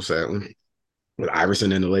finals, with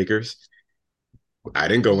Iverson and the Lakers, I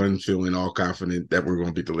didn't go in feeling all confident that we were going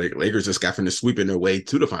to beat the Lakers. Lakers just got finished sweeping their way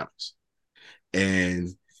to the finals. And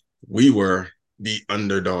we were the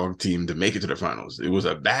underdog team to make it to the finals. It was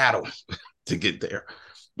a battle to get there.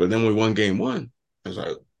 But then we won game 1. I was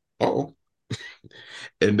like, oh.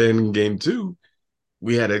 And then game 2,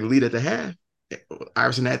 we had a lead at the half.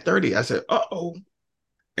 Iverson had 30. I said, uh-oh.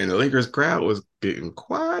 And the Lakers crowd was getting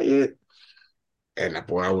quiet. And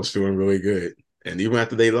boy, I was feeling really good. And even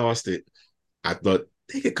after they lost it, I thought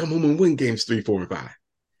they could come home and win games 3, 4, and 5.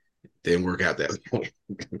 Didn't work out that way.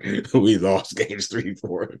 We lost games 3,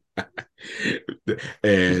 4, and 5.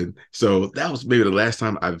 And so that was maybe the last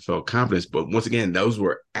time I felt confidence. But once again, those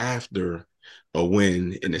were after a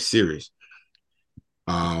win in the series.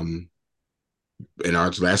 In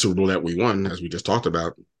our last Super Bowl that we won, as we just talked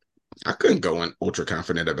about, I couldn't go in ultra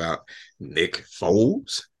confident about Nick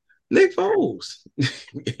Foles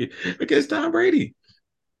against Tom Brady.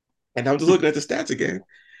 And I was just looking at the stats again.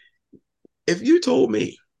 If you told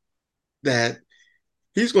me that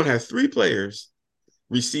he's going to have 3 players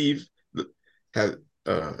receive 3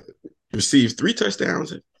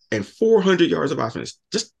 touchdowns and 400 yards of offense,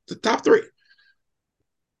 just the top 3.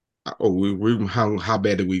 How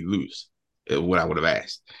bad did we lose? What I would have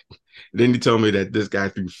asked. Then you told me that this guy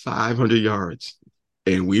threw 500 yards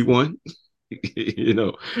and we won.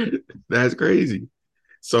 That's crazy.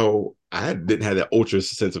 So I didn't have that ultra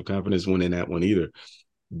sense of confidence winning that one either,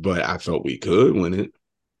 but I felt we could win it.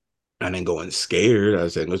 I didn't go in scared. I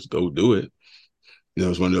said, let's go do it. It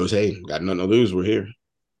was one of those, hey, got nothing to lose. We're here.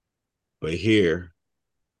 But here,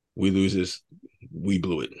 we lose this. We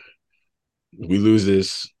blew it. We lose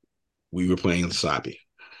this. We were playing sloppy.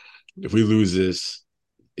 If we lose this,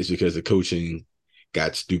 it's because the coaching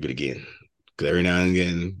got stupid again. Because every now and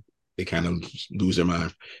again, they kind of lose their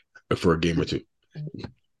mind for a game or two.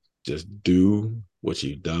 Just do what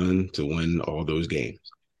you've done to win all those games.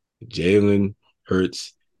 Jalen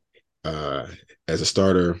Hurts, as a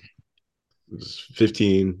starter, was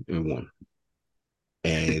 15-1.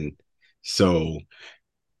 And so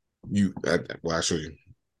well, actually,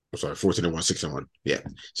 I'm sorry, 14-1, 16-1. Yeah.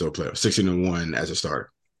 So play 16-1 as a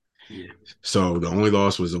starter. Yeah. So the only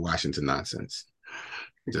loss was the Washington nonsense.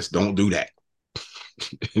 Just don't do that.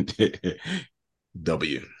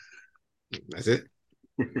 W. That's it.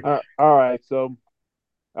 All right,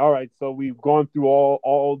 so we've gone through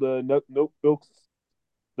all the notebooks,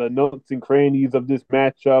 the notes and crannies of this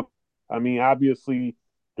matchup. I mean, obviously,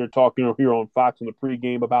 they're talking here on Fox on the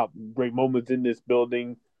pregame about great moments in this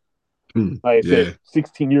building. Like I said, Yeah.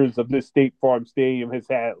 16 years of this State Farm Stadium has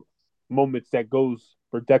had moments that goes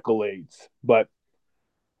for decades. But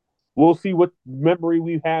we'll see what memory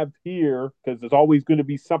we have here because there's always going to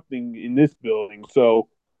be something in this building. So,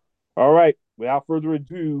 all right, without further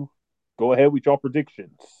ado, go ahead with your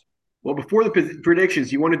predictions. Well, before the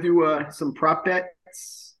predictions, you want to do some prop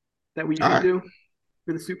bets that we All usually right. do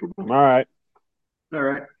for the Super Bowl? All right. All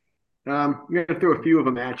right. I'm going to throw a few of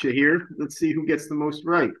them at you here. Let's see who gets the most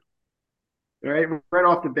right. All right. Right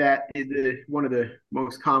off the bat, one of the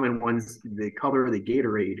most common ones, the color of the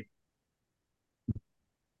Gatorade.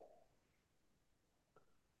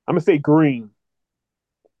 I'm going to say green.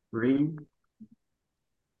 Green.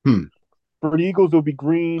 For the Eagles, it would be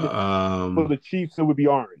green. For Um. the Chiefs, it would be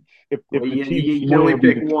orange. If Well, the you, Chiefs you can win, only it'll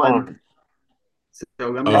be pick the one. orange. So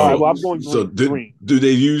I'm going to All right, say well, I'm going So green. do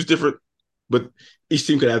they use different? But each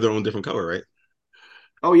team could have their own different color, right?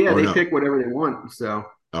 oh, yeah, Or they no? pick whatever they want. So,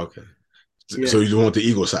 Okay. So yeah. you want the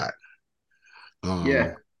Eagle side?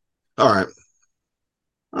 Yeah. All right.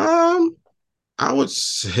 I would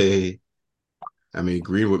say. I mean,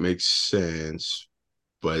 green would make sense,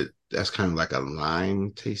 but that's kind of like a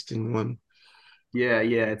lime tasting one. Yeah.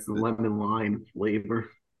 Yeah. It's the lemon lime flavor.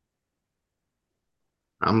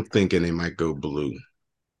 I'm thinking they might go blue.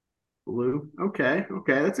 Blue. Okay.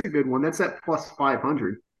 Okay. That's a good one. That's at plus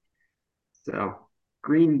 500. So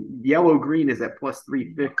yellow, green is at plus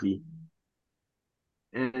 350.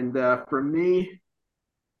 And for me,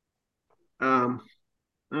 um,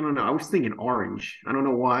 I don't know. I was thinking orange. I don't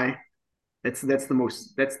know why. That's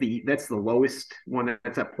the lowest one.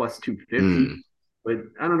 That's at plus 250. Mm, But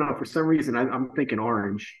I don't know. For some reason, I'm thinking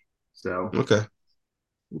orange. So okay.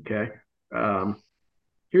 okay. Um,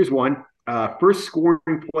 Here's one. First scoring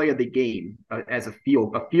play of the game as a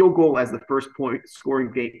field goal as the first point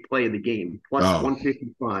scoring play of the game, plus Oh,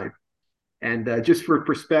 155. And just for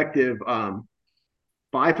perspective, five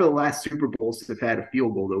of the last Super Bowls have had a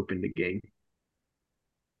field goal to open the game.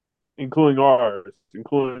 including ours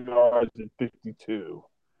at 52.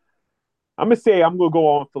 I'm gonna go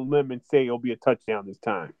off the limb and say it'll be a touchdown this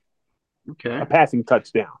time. Okay. A passing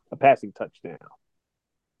touchdown. A passing touchdown.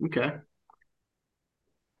 Okay.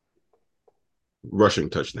 rushing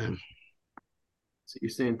touchdown. So you're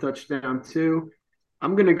saying touchdown too.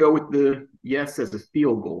 I'm going to go with the yes as a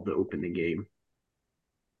field goal to open the game.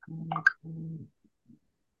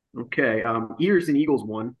 Okay. Ears and Eagles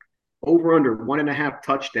won. Over under 1.5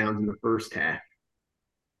 touchdowns in the first half.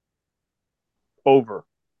 Over.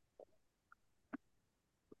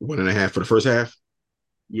 1.5 for the first half.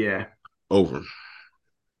 Yeah. Over.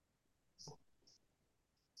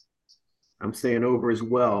 I'm saying over as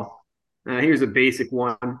well. Here's a basic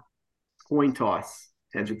one. Coin toss.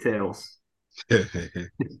 Heads or tails. I'm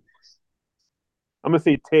gonna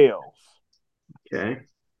say tails. Okay.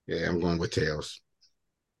 Yeah, I'm going with tails.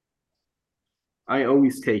 I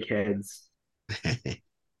always take heads.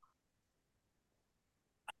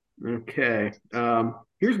 Okay.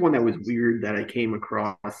 Here's one that was weird that I came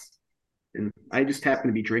across. And I just happened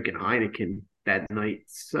to be drinking Heineken that night.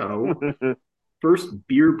 So, first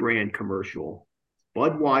beer brand commercial.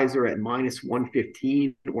 Budweiser at minus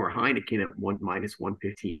 115 or Heineken at minus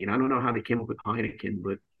 115. I don't know how they came up with Heineken,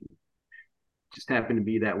 but just happened to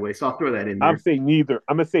be that way. So I'll throw that in I'm there. saying neither.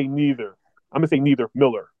 I'm gonna say neither. I'm gonna say neither.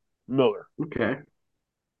 Miller. Miller. Okay.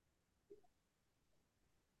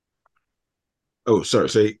 Oh, sorry.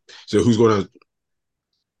 Say so. Who's going to?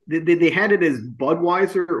 They had it as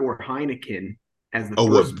Budweiser or Heineken as the Oh,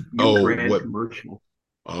 what? first beer Oh, brand what? commercial.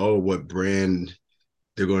 Oh, what brand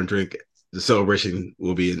they're going to drink? The celebration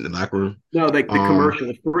will be in the locker room. No, like the Um. commercial,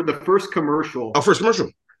 the first commercial. Oh, first commercial.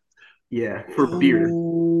 Yeah, for beer.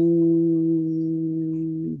 Ooh.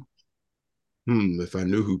 If I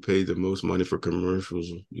knew who paid the most money for commercials,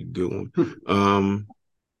 it'd be a good one.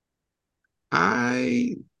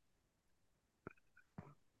 I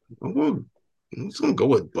I'm just gonna go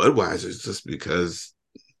with Budweiser just because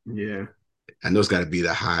Yeah. I know it's got to be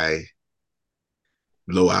the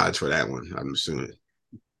low odds for that one. I'm assuming.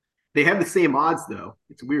 They have the same odds though.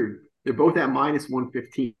 It's weird. They're both at minus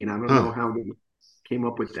 115. I don't Huh. know how they came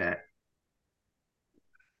up with that.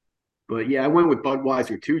 But yeah, I went with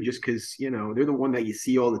Budweiser too, just because they're the one that you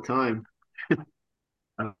see all the time. Yeah.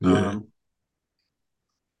 Um,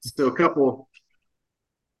 so a couple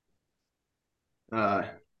uh,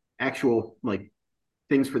 actual like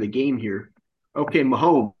things for the game here. Okay,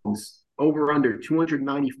 Mahomes over under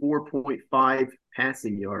 294.5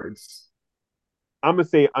 passing yards. I'm gonna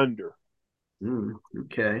say under.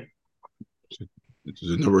 Okay.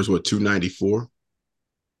 The number is what, 294?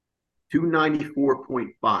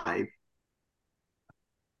 294.5.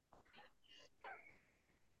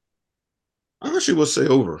 I actually will say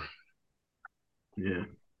over. Yeah.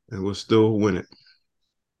 And we'll still win it.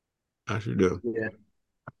 I sure do. Yeah.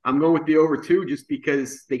 I'm going with the over two just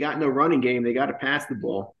because they got no running game. They got to pass the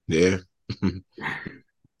ball. Yeah.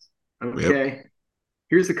 Okay. Yep.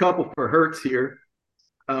 Here's a couple for Hurts here.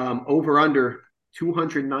 Over under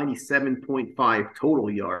 297.5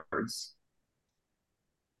 total yards.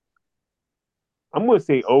 I'm gonna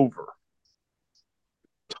say over.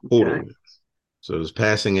 Total. Okay. So it's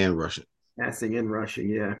passing and rushing. Passing and rushing,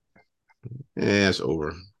 yeah. Yeah, it's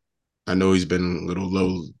over. I know he's been a little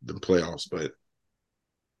low in playoffs, but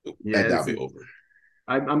that'll be over.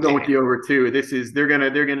 I'm going with the over too. They're gonna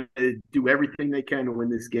do everything they can to win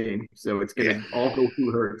this game. So it's gonna all go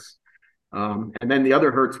through Hurts. And then the other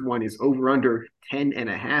Hurts one is over under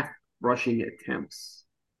 10.5 rushing attempts.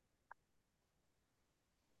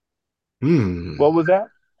 What was that?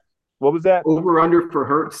 What was that? Over under for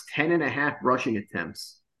Hurts 10.5 rushing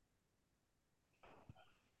attempts.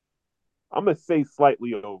 I'm gonna say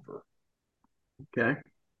slightly over. Okay.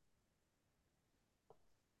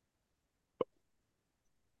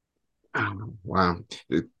 Wow.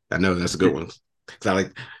 I know that's a good one. I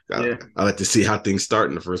like to see how things start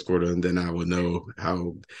in the first quarter, and then I will know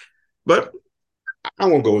how. But I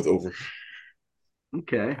won't go with over.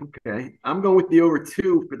 Okay. I'm going with the over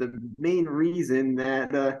two for the main reason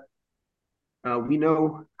that we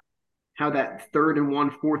know how that 3rd and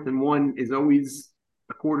 1, 4th and 1 is always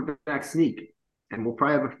a quarterback sneak, and we'll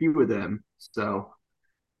probably have a few of them. So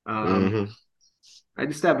I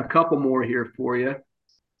just have a couple more here for you.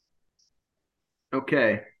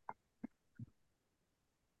 Okay.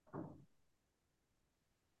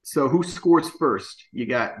 So who scores first? You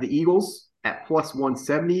got the Eagles at plus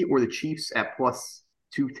 170 or the Chiefs at plus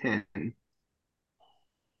 210? I'm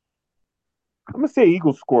gonna say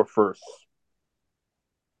Eagles score first.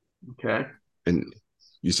 Okay. And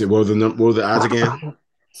you said what were the odds again?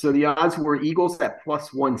 So the odds were Eagles at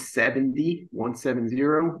plus 170, 170,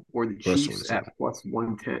 or the plus Chiefs at plus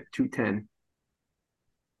 110, 210.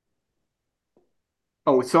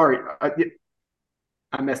 Oh, sorry.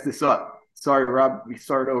 I messed this up. Sorry, Rob. We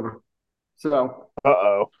start over. So,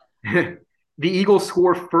 the Eagles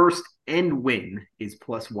score first and win is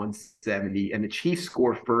plus 170, and the Chiefs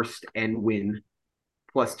score first and win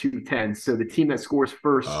plus 210. So the team that scores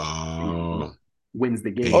first wins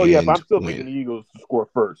the game. Oh yeah, but I'm still picking the Eagles to score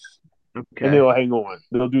first. Okay. And they'll hang on.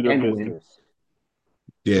 They'll do their business. Win.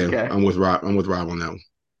 Yeah, okay. I'm with Rob on that one.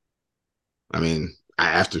 I mean, I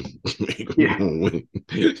have to. Win.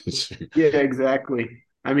 Yeah, exactly.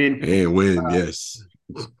 I mean, and win, yes.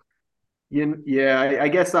 Yeah, I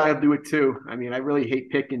guess I'll do it too. I mean, I really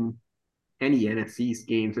hate picking any NFC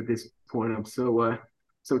games at this point. I'm so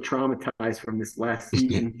traumatized from this last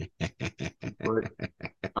season. But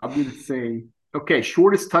I'll do the same. Okay,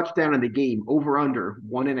 shortest touchdown in the game, over under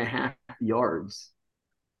 1.5 yards.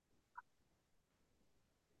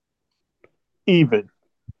 Even.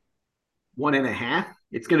 1.5?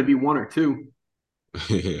 It's going to be 1 or 2.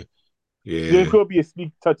 Yeah. There's going to be a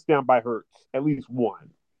sneak touchdown by Hurts. At least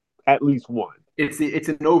one. It's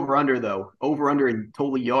an over under though. Over under in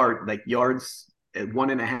total yards at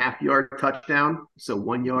 1.5 yard touchdown. So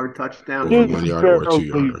 1 yard touchdown. Over 1 yard or 2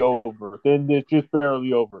 yard. Over. Then it's just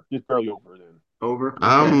barely over. Just barely over then. Over. Okay.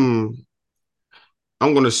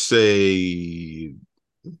 I'm gonna say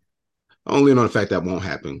only on the fact that won't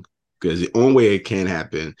happen. Because the only way it can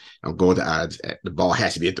happen, I'm going with the odds. The ball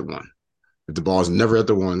has to be at the 1. If the ball is never at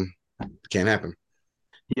the 1, it can't happen.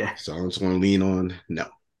 Yeah. So I'm just going to lean on no.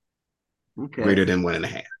 Okay. Greater than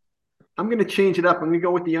 1.5. I'm going to change it up. I'm going to go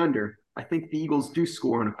with the under. I think the Eagles do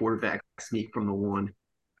score on a quarterback sneak from the 1.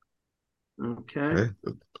 Okay.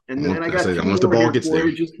 And then I got two more here for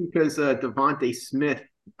you just because Devontae Smith.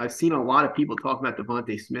 I've seen a lot of people talk about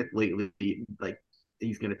Devontae Smith lately, like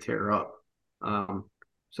he's going to tear up.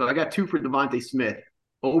 So I got 2 for Devontae Smith.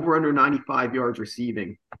 Over under 95 yards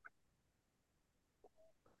receiving.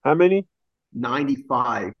 How many?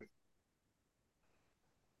 95.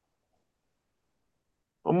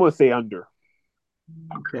 I'm going to say under.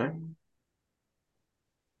 Okay.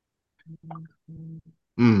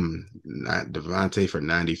 Not Devontae for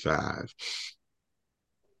 95.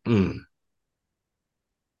 Mm.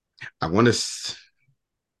 I want to.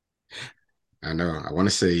 I know. I want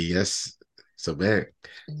to say yes so bad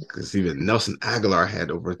because even Nelson Aguilar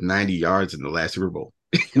had over 90 yards in the last Super Bowl.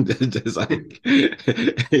 Just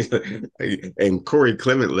and Corey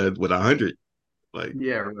Clement led with 100. Like,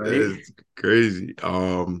 Yeah, right. it's crazy.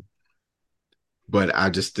 But I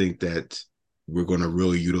just think that we're going to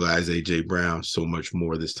really utilize AJ Brown so much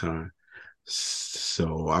more this time.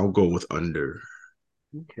 So I'll go with under.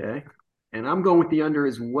 Okay. And I'm going with the under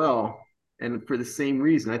as well. And for the same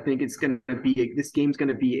reason, I think it's going to be this game's going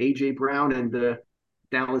to be AJ Brown and the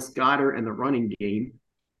Dallas Goedert and the running game.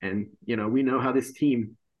 And we know how this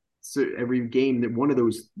team. So every game that one of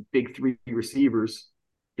those big three receivers,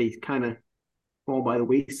 they kind of fall by the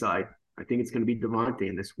wayside. I think it's going to be Devontae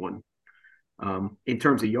in this one, in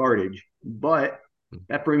terms of yardage. But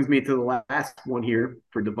that brings me to the last one here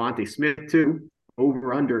for Devontae Smith too.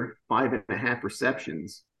 Over under 5.5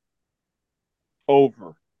 receptions.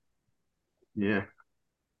 Over. Yeah.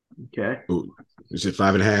 Okay. Ooh, is it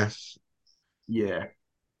 5.5? Yeah.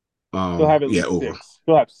 He'll have at least over. 6.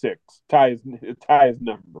 He'll have 6. Tie his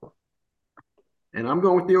number. And I'm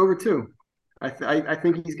going with the over too. I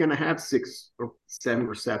think he's going to have 6 or 7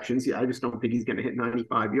 receptions. I just don't think he's going to hit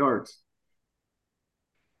 95 yards.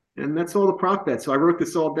 And that's all the prop bets. So I wrote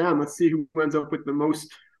this all down. Let's see who ends up with the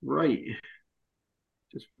most right.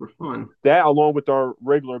 Just for fun. That, along with our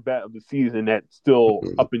regular bet of the season, that's still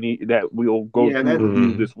up in that we'll go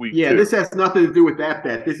through this week. Yeah, too. This has nothing to do with that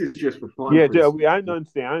bet. This is just for fun. Yeah, I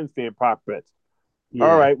understand prop bets. Yeah.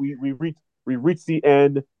 All right, we reached the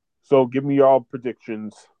end. So give me your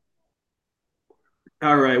predictions.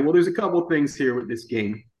 All right. Well, there's a couple of things here with this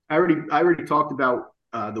game. I already talked about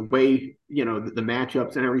the way the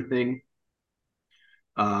matchups and everything.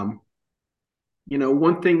 One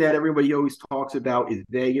thing that everybody always talks about is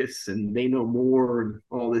Vegas, and they know more and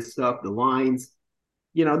all this stuff. The lines,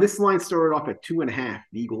 this line started off at 2.5.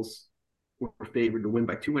 The Eagles were favored to win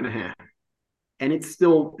by 2.5, and it's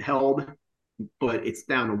still held, but it's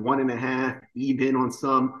down to 1.5, even on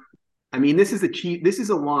some. I mean, this is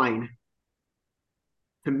a line.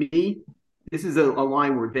 To me, this is a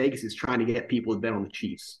line where Vegas is trying to get people to bet on the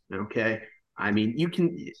Chiefs. Okay. I mean,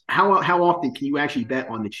 how often can you actually bet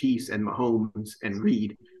on the Chiefs and Mahomes and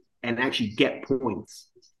Reed and actually get points?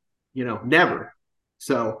 Never.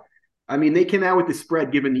 So, I mean, they came out with the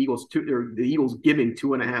spread giving the Eagles giving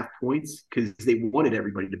 2.5 points because they wanted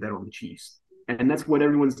everybody to bet on the Chiefs. And that's what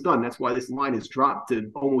everyone's done. That's why this line has dropped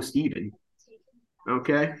to almost even.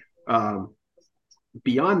 Okay.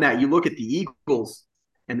 Beyond that, you look at the Eagles,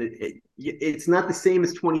 and it's not the same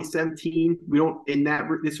as 2017. We don't, in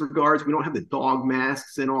this regards, we don't have the dog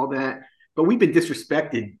masks and all that. But we've been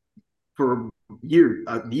disrespected for years,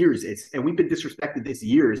 and we've been disrespected this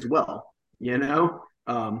year as well. Jalen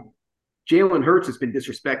Hurts has been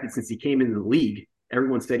disrespected since he came into the league.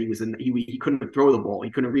 Everyone said he couldn't throw the ball,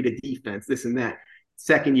 he couldn't read a defense, this and that.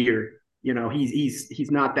 Second year,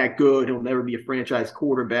 he's not that good. He'll never be a franchise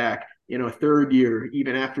quarterback. Third year,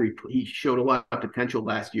 even after he showed a lot of potential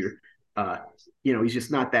last year, he's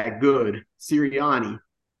just not that good. Sirianni,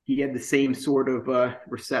 he had the same sort of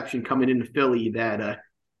reception coming into Philly that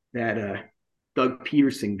Doug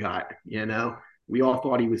Peterson got. We all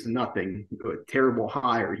thought he was nothing, a terrible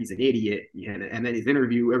hire. He's an idiot. And then his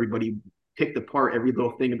interview, everybody picked apart every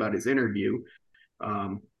little thing about his interview.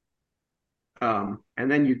 And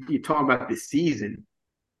then you talk about this season.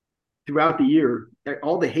 Throughout the year,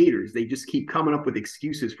 all the haters, they just keep coming up with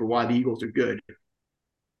excuses for why the Eagles are good.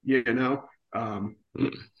 And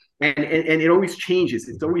it always changes.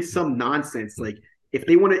 It's always some nonsense. Like if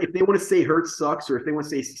they want to say Hurts sucks, or if they want to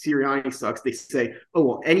say Sirianni sucks, they say, oh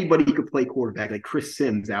well, anybody could play quarterback, like Chris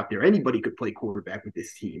Sims out there. Anybody could play quarterback with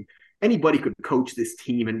this team. Anybody could coach this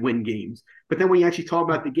team and win games. But then when you actually talk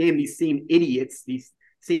about the game, these same idiots, these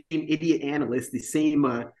same idiot analysts, these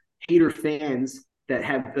same hater fans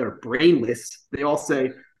that they're brainless, they all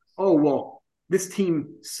say, oh well, this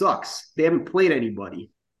team sucks, they haven't played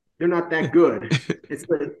anybody, they're not that good. It's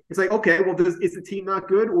like okay, well, is the team not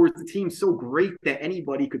good, or is the team so great that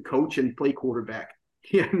anybody could coach and play quarterback?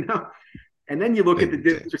 And then you look at the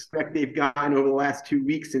disrespect they've gotten over the last 2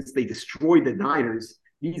 weeks since they destroyed the Niners.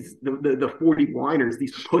 The 49ers,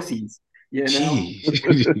 these pussies. You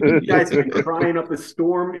guys have been crying up a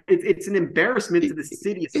storm. It's an embarrassment to the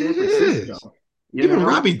city of San Francisco. Even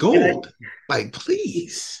Robbie Gould,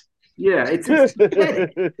 please. Yeah, it's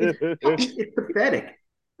pathetic. It's pathetic.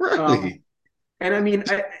 Really? And I mean,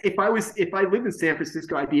 if I lived in San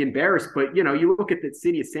Francisco, I'd be embarrassed. But you look at the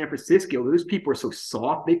city of San Francisco; those people are so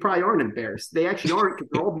soft. They probably aren't embarrassed. They actually aren't because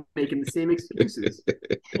they're all making the same excuses.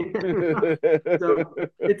 So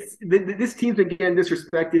this team's been getting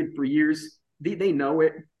disrespected for years. They know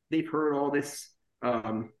it. They've heard all this.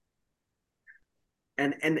 And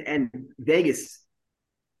Vegas,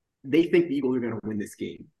 they think the Eagles are going to win this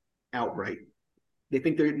game outright. They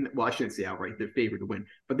think I shouldn't say outright, they're favored to win,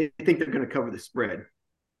 but they think they're going to cover the spread.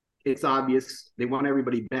 It's obvious. They want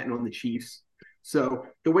everybody betting on the Chiefs. So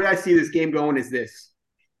the way I see this game going is this.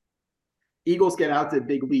 Eagles get out to a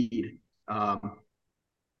big lead.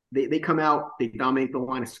 They come out, they dominate the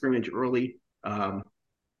line of scrimmage early.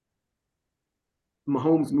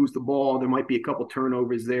 Mahomes moves the ball. There might be a couple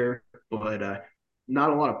turnovers there, but not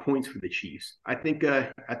a lot of points for the Chiefs. I think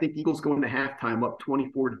Eagles go into halftime up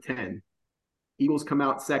 24-10. Eagles come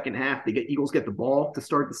out second half. Eagles get the ball to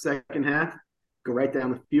start the second half, go right down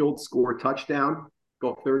the field, score a touchdown,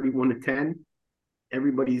 go up 31-10.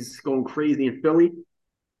 Everybody's going crazy in Philly.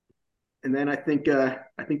 And then I think the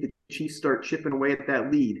Chiefs start chipping away at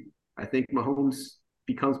that lead. I think Mahomes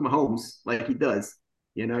becomes Mahomes like he does.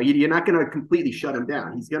 You're not going to completely shut him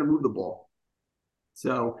down. He's going to move the ball.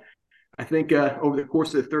 So I think over the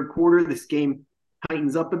course of the third quarter, this game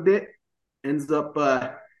tightens up a bit, ends up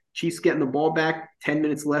Chiefs getting the ball back, 10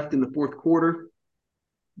 minutes left in the fourth quarter.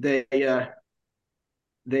 They go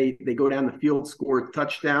down the field, score a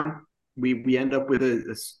touchdown. We end up with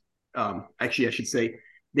actually, I should say,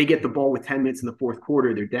 they get the ball with 10 minutes in the fourth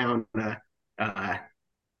quarter. They're down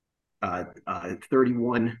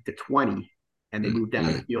 31-20, and they move down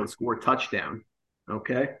the field, score a touchdown.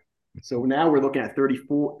 Okay. So now we're looking at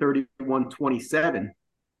 31-27.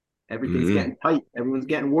 Everything's getting tight. Everyone's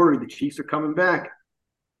getting worried. The Chiefs are coming back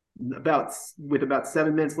with about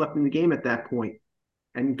 7 minutes left in the game at that point.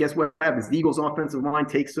 And guess what happens? The Eagles' offensive line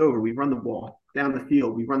takes over. We run the ball down the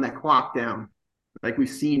field. We run that clock down like we've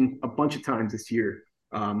seen a bunch of times this year.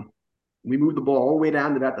 We move the ball all the way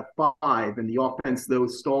down to about the 5, and the offense, though,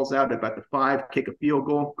 stalls out at about the 5, kick a field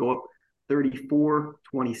goal, go up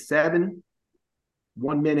 34-27.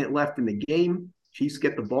 1 minute left in the game. Chiefs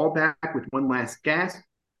get the ball back with one last gasp,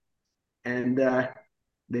 and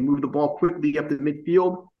they move the ball quickly up to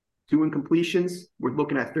midfield. 2 incompletions. We're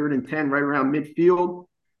looking at 3rd and 10 right around midfield,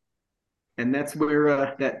 and that's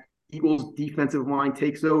where that Eagles defensive line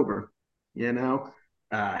takes over.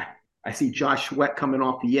 I see Josh Sweat coming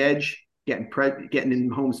off the edge, getting in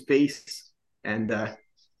Mahomes' face, and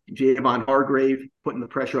Javon Hargrave putting the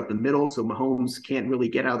pressure up the middle, so Mahomes can't really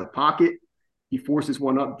get out of the pocket. He forces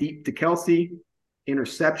one up deep to Kelce.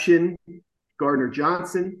 Interception. Gardner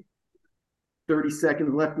Johnson. 30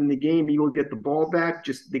 seconds left in the game. Eagles get the ball back.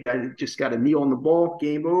 The guy just got a knee on the ball.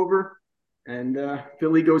 Game over. And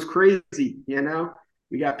Philly goes crazy.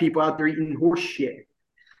 We got people out there eating horse shit.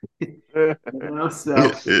 So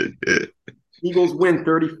Eagles win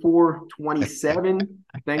 34-27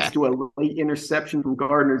 thanks to a late interception from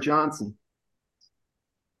Gardner Johnson.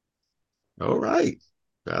 All right.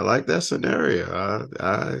 I like that scenario.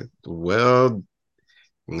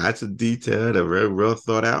 Lots of detail, they're very well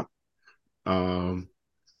thought out.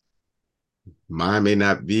 Mine may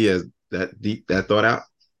not be as that deep, that thought out.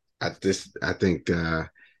 I think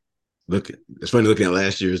it's funny looking at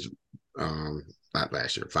last year's not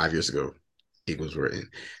last year, 5 years ago, Eagles were in.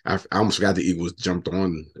 I almost forgot the Eagles jumped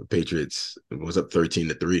on the Patriots. It was up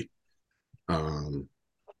 13-3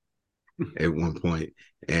 at one point,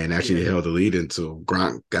 and actually held the lead until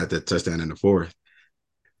Gronk got that touchdown in the fourth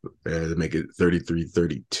to make it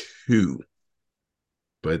 33-32.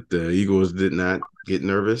 But the Eagles did not get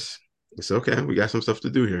nervous. It's okay. We got some stuff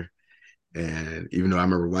to do here. And even though I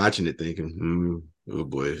remember watching it thinking, oh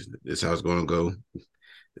boy, this is how it's going to go.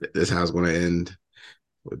 This is how it's going to end.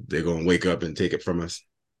 They're going to wake up and take it from us.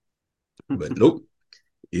 But nope.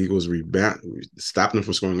 Eagles rebound, stopped them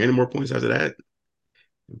from scoring any more points after that,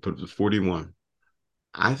 and put it to 41.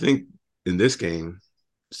 I think in this game,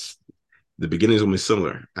 the beginning is going to be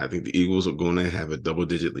similar. I think the Eagles are going to have a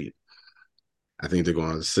double-digit lead. I think they're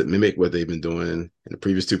going to mimic what they've been doing in the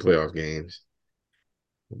previous 2 playoff games,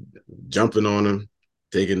 jumping on them,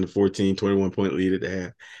 taking the 14, 21-point lead at the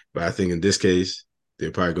half. But I think in this case,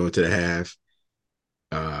 they're probably going to the half,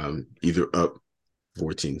 either up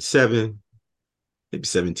 14-7, maybe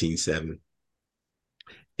 17-7.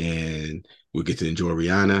 And we'll get to enjoy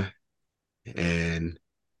Rihanna and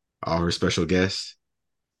all her special guests.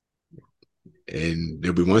 And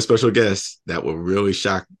there'll be one special guest that will really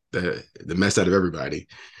shock the mess out of everybody,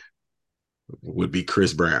 would be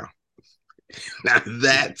Chris Brown. Now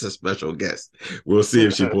that's a special guest. We'll see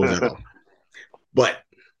if she pulls that off. But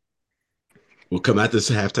We'll come out this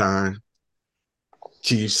halftime.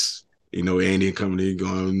 Chiefs, Andy and company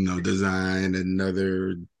going, design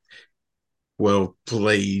another well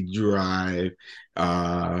played drive,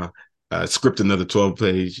 script another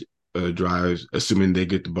 12-page drive, assuming they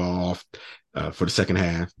get the ball off for the second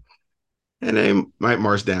half. And they might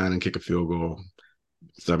march down and kick a field goal,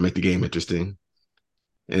 so make the game interesting.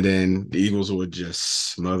 And then the Eagles would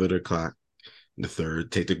just smother the clock in the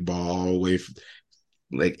third, take the ball away from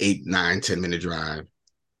like 8, 9, 10-minute drive. It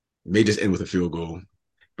may just end with a field goal,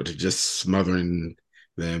 but they're just smothering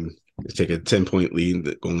them. They take a 10-point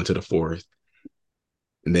lead going into the fourth.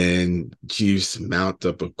 And then Chiefs mount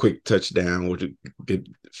up a quick touchdown, which would get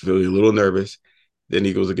Philly a little nervous. Then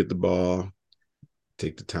Eagles will get the ball,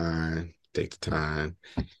 take the time,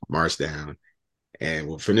 march down, and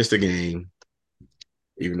we'll finish the game.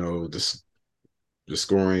 Even though the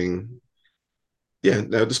scoring,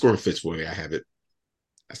 the scoring fits the way I have it.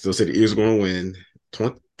 I still say the Eagles are going to win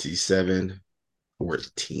 27-14.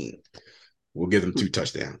 We'll give them 2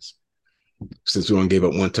 touchdowns. Since we only gave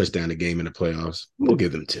up 1 touchdown a game in the playoffs, we'll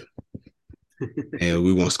give them 2. And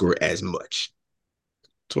we won't score as much.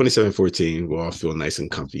 27-14, we'll all feel nice and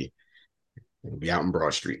comfy. We'll be out in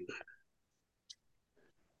Broad Street.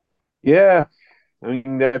 Yeah. I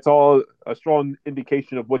mean, that's all a strong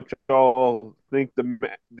indication of what y'all think the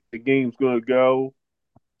game's going to go.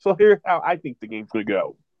 So here's how I think the game's going to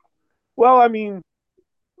go. Well, I mean,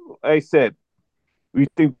 like I said,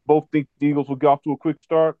 both think the Eagles will get off to a quick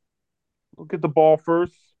start. We'll get the ball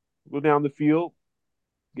first, go down the field,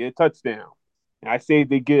 get a touchdown. And I say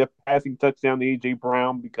they get a passing touchdown to A.J.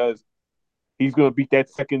 Brown because he's going to beat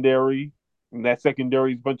that secondary. And that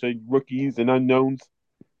secondary is a bunch of rookies and unknowns.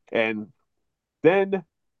 And then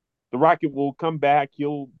the Rocket will come back.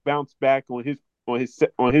 He'll bounce back on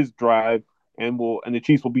his drive, and the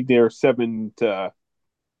Chiefs will be there 7-7.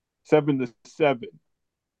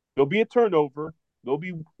 There'll be a turnover. There'll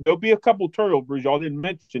be a couple turnovers. Y'all didn't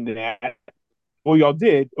mention that. Well, y'all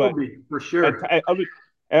did, but for sure. At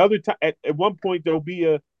one point there'll be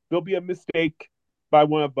a mistake by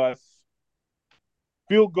one of us.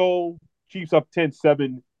 Field goal, Chiefs up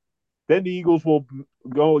 10-7. Then the Eagles will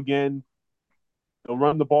go again. They'll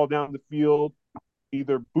run the ball down the field.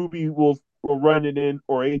 Either Booby will run it in,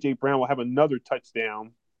 or A.J. Brown will have another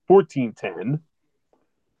touchdown, 14-10.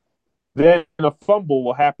 Then a fumble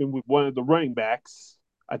will happen with one of the running backs.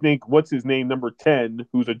 I think, what's his name, number 10,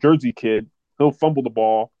 who's a Jersey kid. He'll fumble the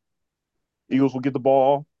ball. Eagles will get the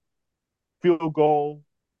ball. Field goal,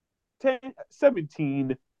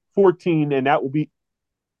 17-14, and that will be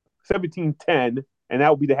 17-10, and that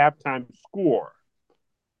will be the halftime score.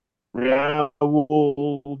 Rihanna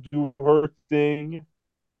will do her thing.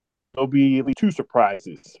 There'll be at least 2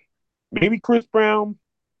 surprises. Maybe Chris Brown,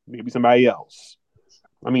 maybe somebody else.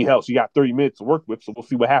 I mean, hell, she got 30 minutes to work with, so we'll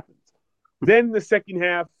see what happens. Then in the second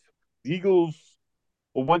half, the Eagles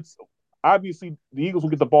obviously the Eagles will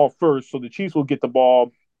get the ball first, so the Chiefs will get the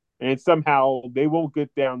ball, and somehow they won't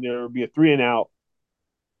get down there. It'll be a 3-and-out.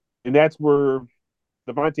 And that's where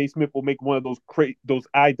Devontae Smith will make one of those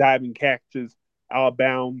eye-diving catches out of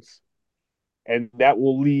bounds, and that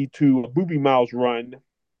will lead to a Booby Miles run.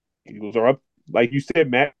 Eagles are up, like you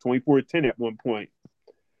said, Matt, 24-10 at one point.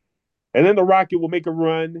 And then the Rocket will make a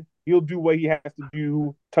run. He'll do what he has to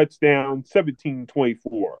do. Touchdown,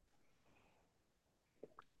 17-24.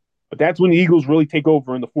 But that's when the Eagles really take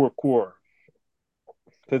over in the fourth quarter.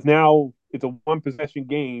 Because now it's a one-possession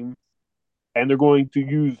game, and they're going to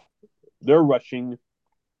use their rushing,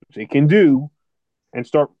 which they can do, and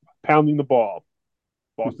start pounding the ball.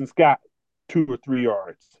 Boston Scott, 2 or 3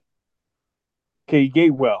 yards. K.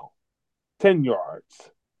 Gatewell, 10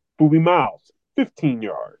 yards. Booby Miles, 15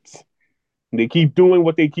 yards. And they keep doing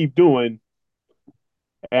what they keep doing.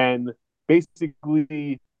 And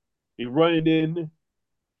basically, they run it in,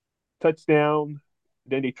 touchdown.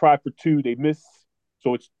 Then they try for 2. They miss.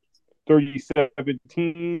 So it's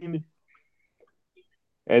 30-17.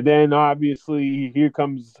 And then obviously here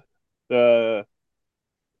comes the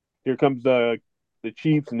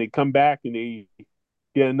Chiefs, and they come back and they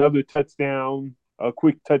get another touchdown, a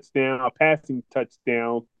quick touchdown, a passing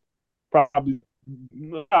touchdown, probably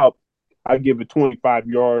I give it 25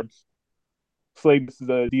 yards. Slay misses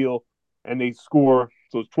a deal, and they score.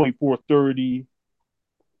 So it's 24-30.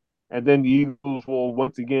 And then the Eagles will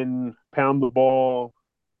once again pound the ball,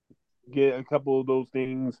 get a couple of those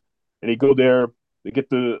things, and they go there. They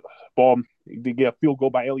get the ball. They get a field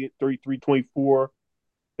goal by Elliott, 33-24.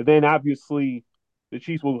 And then obviously the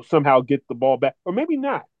Chiefs will somehow get the ball back. Or maybe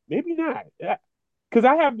not. Maybe not. Because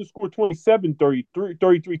I have the score 27-33,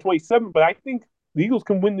 33-27, but I think the Eagles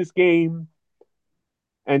can win this game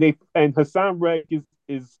and Hassan Reddick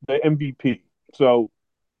is the MVP. So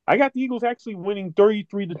I got the Eagles actually winning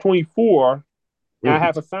 33-24, and I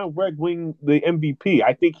have Hassan Reddick winning the MVP.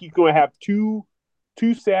 I think he's going to have two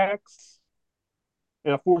sacks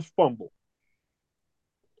and a forced fumble.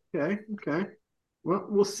 Okay. Well,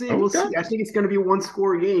 we'll see. Okay. We'll see. I think it's going to be a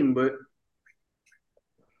one-score game, but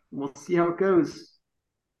we'll see how it goes.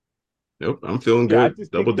 Nope, I'm feeling good.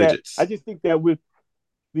 Double digits. I just think that with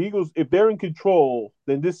the Eagles, if they're in control,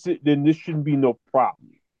 then this shouldn't be no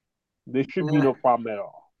problem. There should be no problem at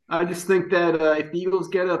all. I just think that if the Eagles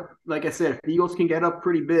get up, like I said, if the Eagles can get up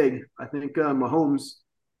pretty big, I think Mahomes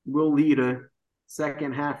will lead a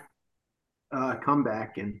second half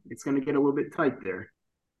comeback, and it's going to get a little bit tight there.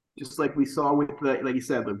 Just like we saw with, like you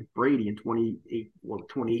said, with Brady in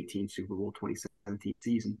 2018 Super Bowl, 2017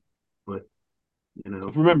 season. But,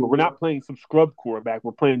 remember, we're not playing some scrub quarterback.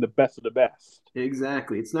 We're playing the best of the best.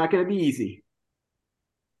 Exactly. It's not going to be easy.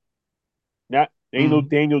 Ain't no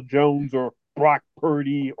Daniel Jones or Brock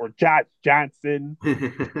Purdy or Josh Johnson.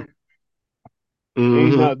 Ain't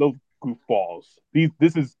none of those goofballs.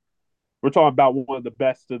 We're talking about one of the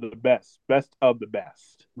best of the best of the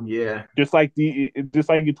best. Yeah. Just like in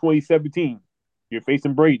 2017, you're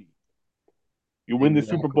facing Brady. You win the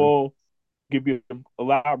Super Bowl, give you a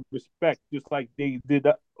lot of respect, just like they did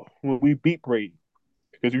when we beat Brady.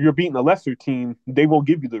 Because if you're beating a lesser team, they won't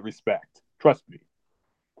give you the respect. Trust me.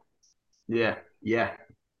 Yeah. Yeah.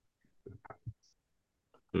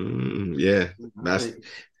 I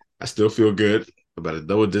still feel good about a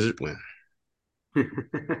double-digit win.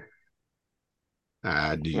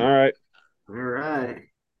 I do. All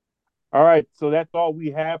right. So that's all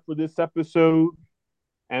we have for this episode.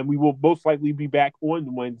 And we will most likely be back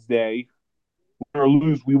on Wednesday. Win or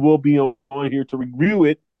lose, we will be on here to review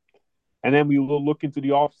it. And then we will look into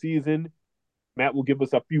the off season. Matt will give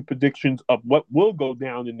us a few predictions of what will go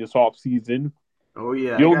down in this off season. Oh,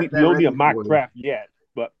 yeah. We don't need a mock draft yet.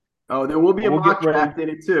 But there will be a mock draft in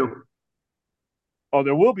it, too. Oh,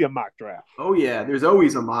 there will be a mock draft. Oh, yeah. There's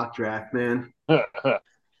always a mock draft, man.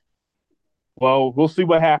 Well, we'll see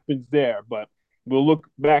what happens there. But we'll look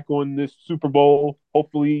back on this Super Bowl.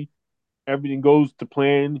 Hopefully, everything goes to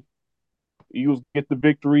plan. Eagles get the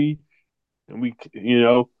victory. And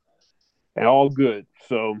and all good.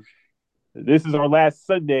 So, this is our last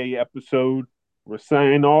Sunday episode. We're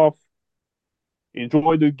signing off.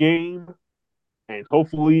 Enjoy the game. And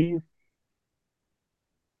hopefully,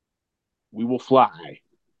 we will fly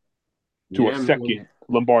to a second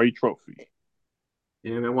Lombardi Trophy.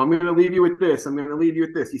 Yeah, man. Well, I'm going to leave you with this.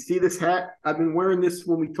 You see this hat? I've been wearing this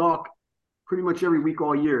when we talk pretty much every week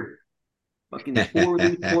all year. Fucking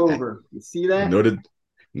 4-leaf clover. You see that? Notre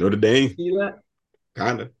Dame. You see that?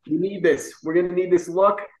 Kind of. You need this. We're going to need this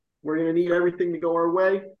luck. We're going to need everything to go our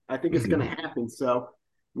way. I think it's going to happen. So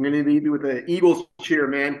I'm going to leave you with an Eagles cheer,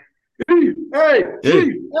 man. Hey! E-L-E-S!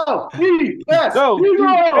 Eagles!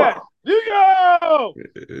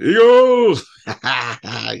 Eagles!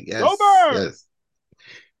 Yes.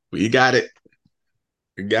 We got it.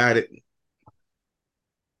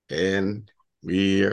 And we are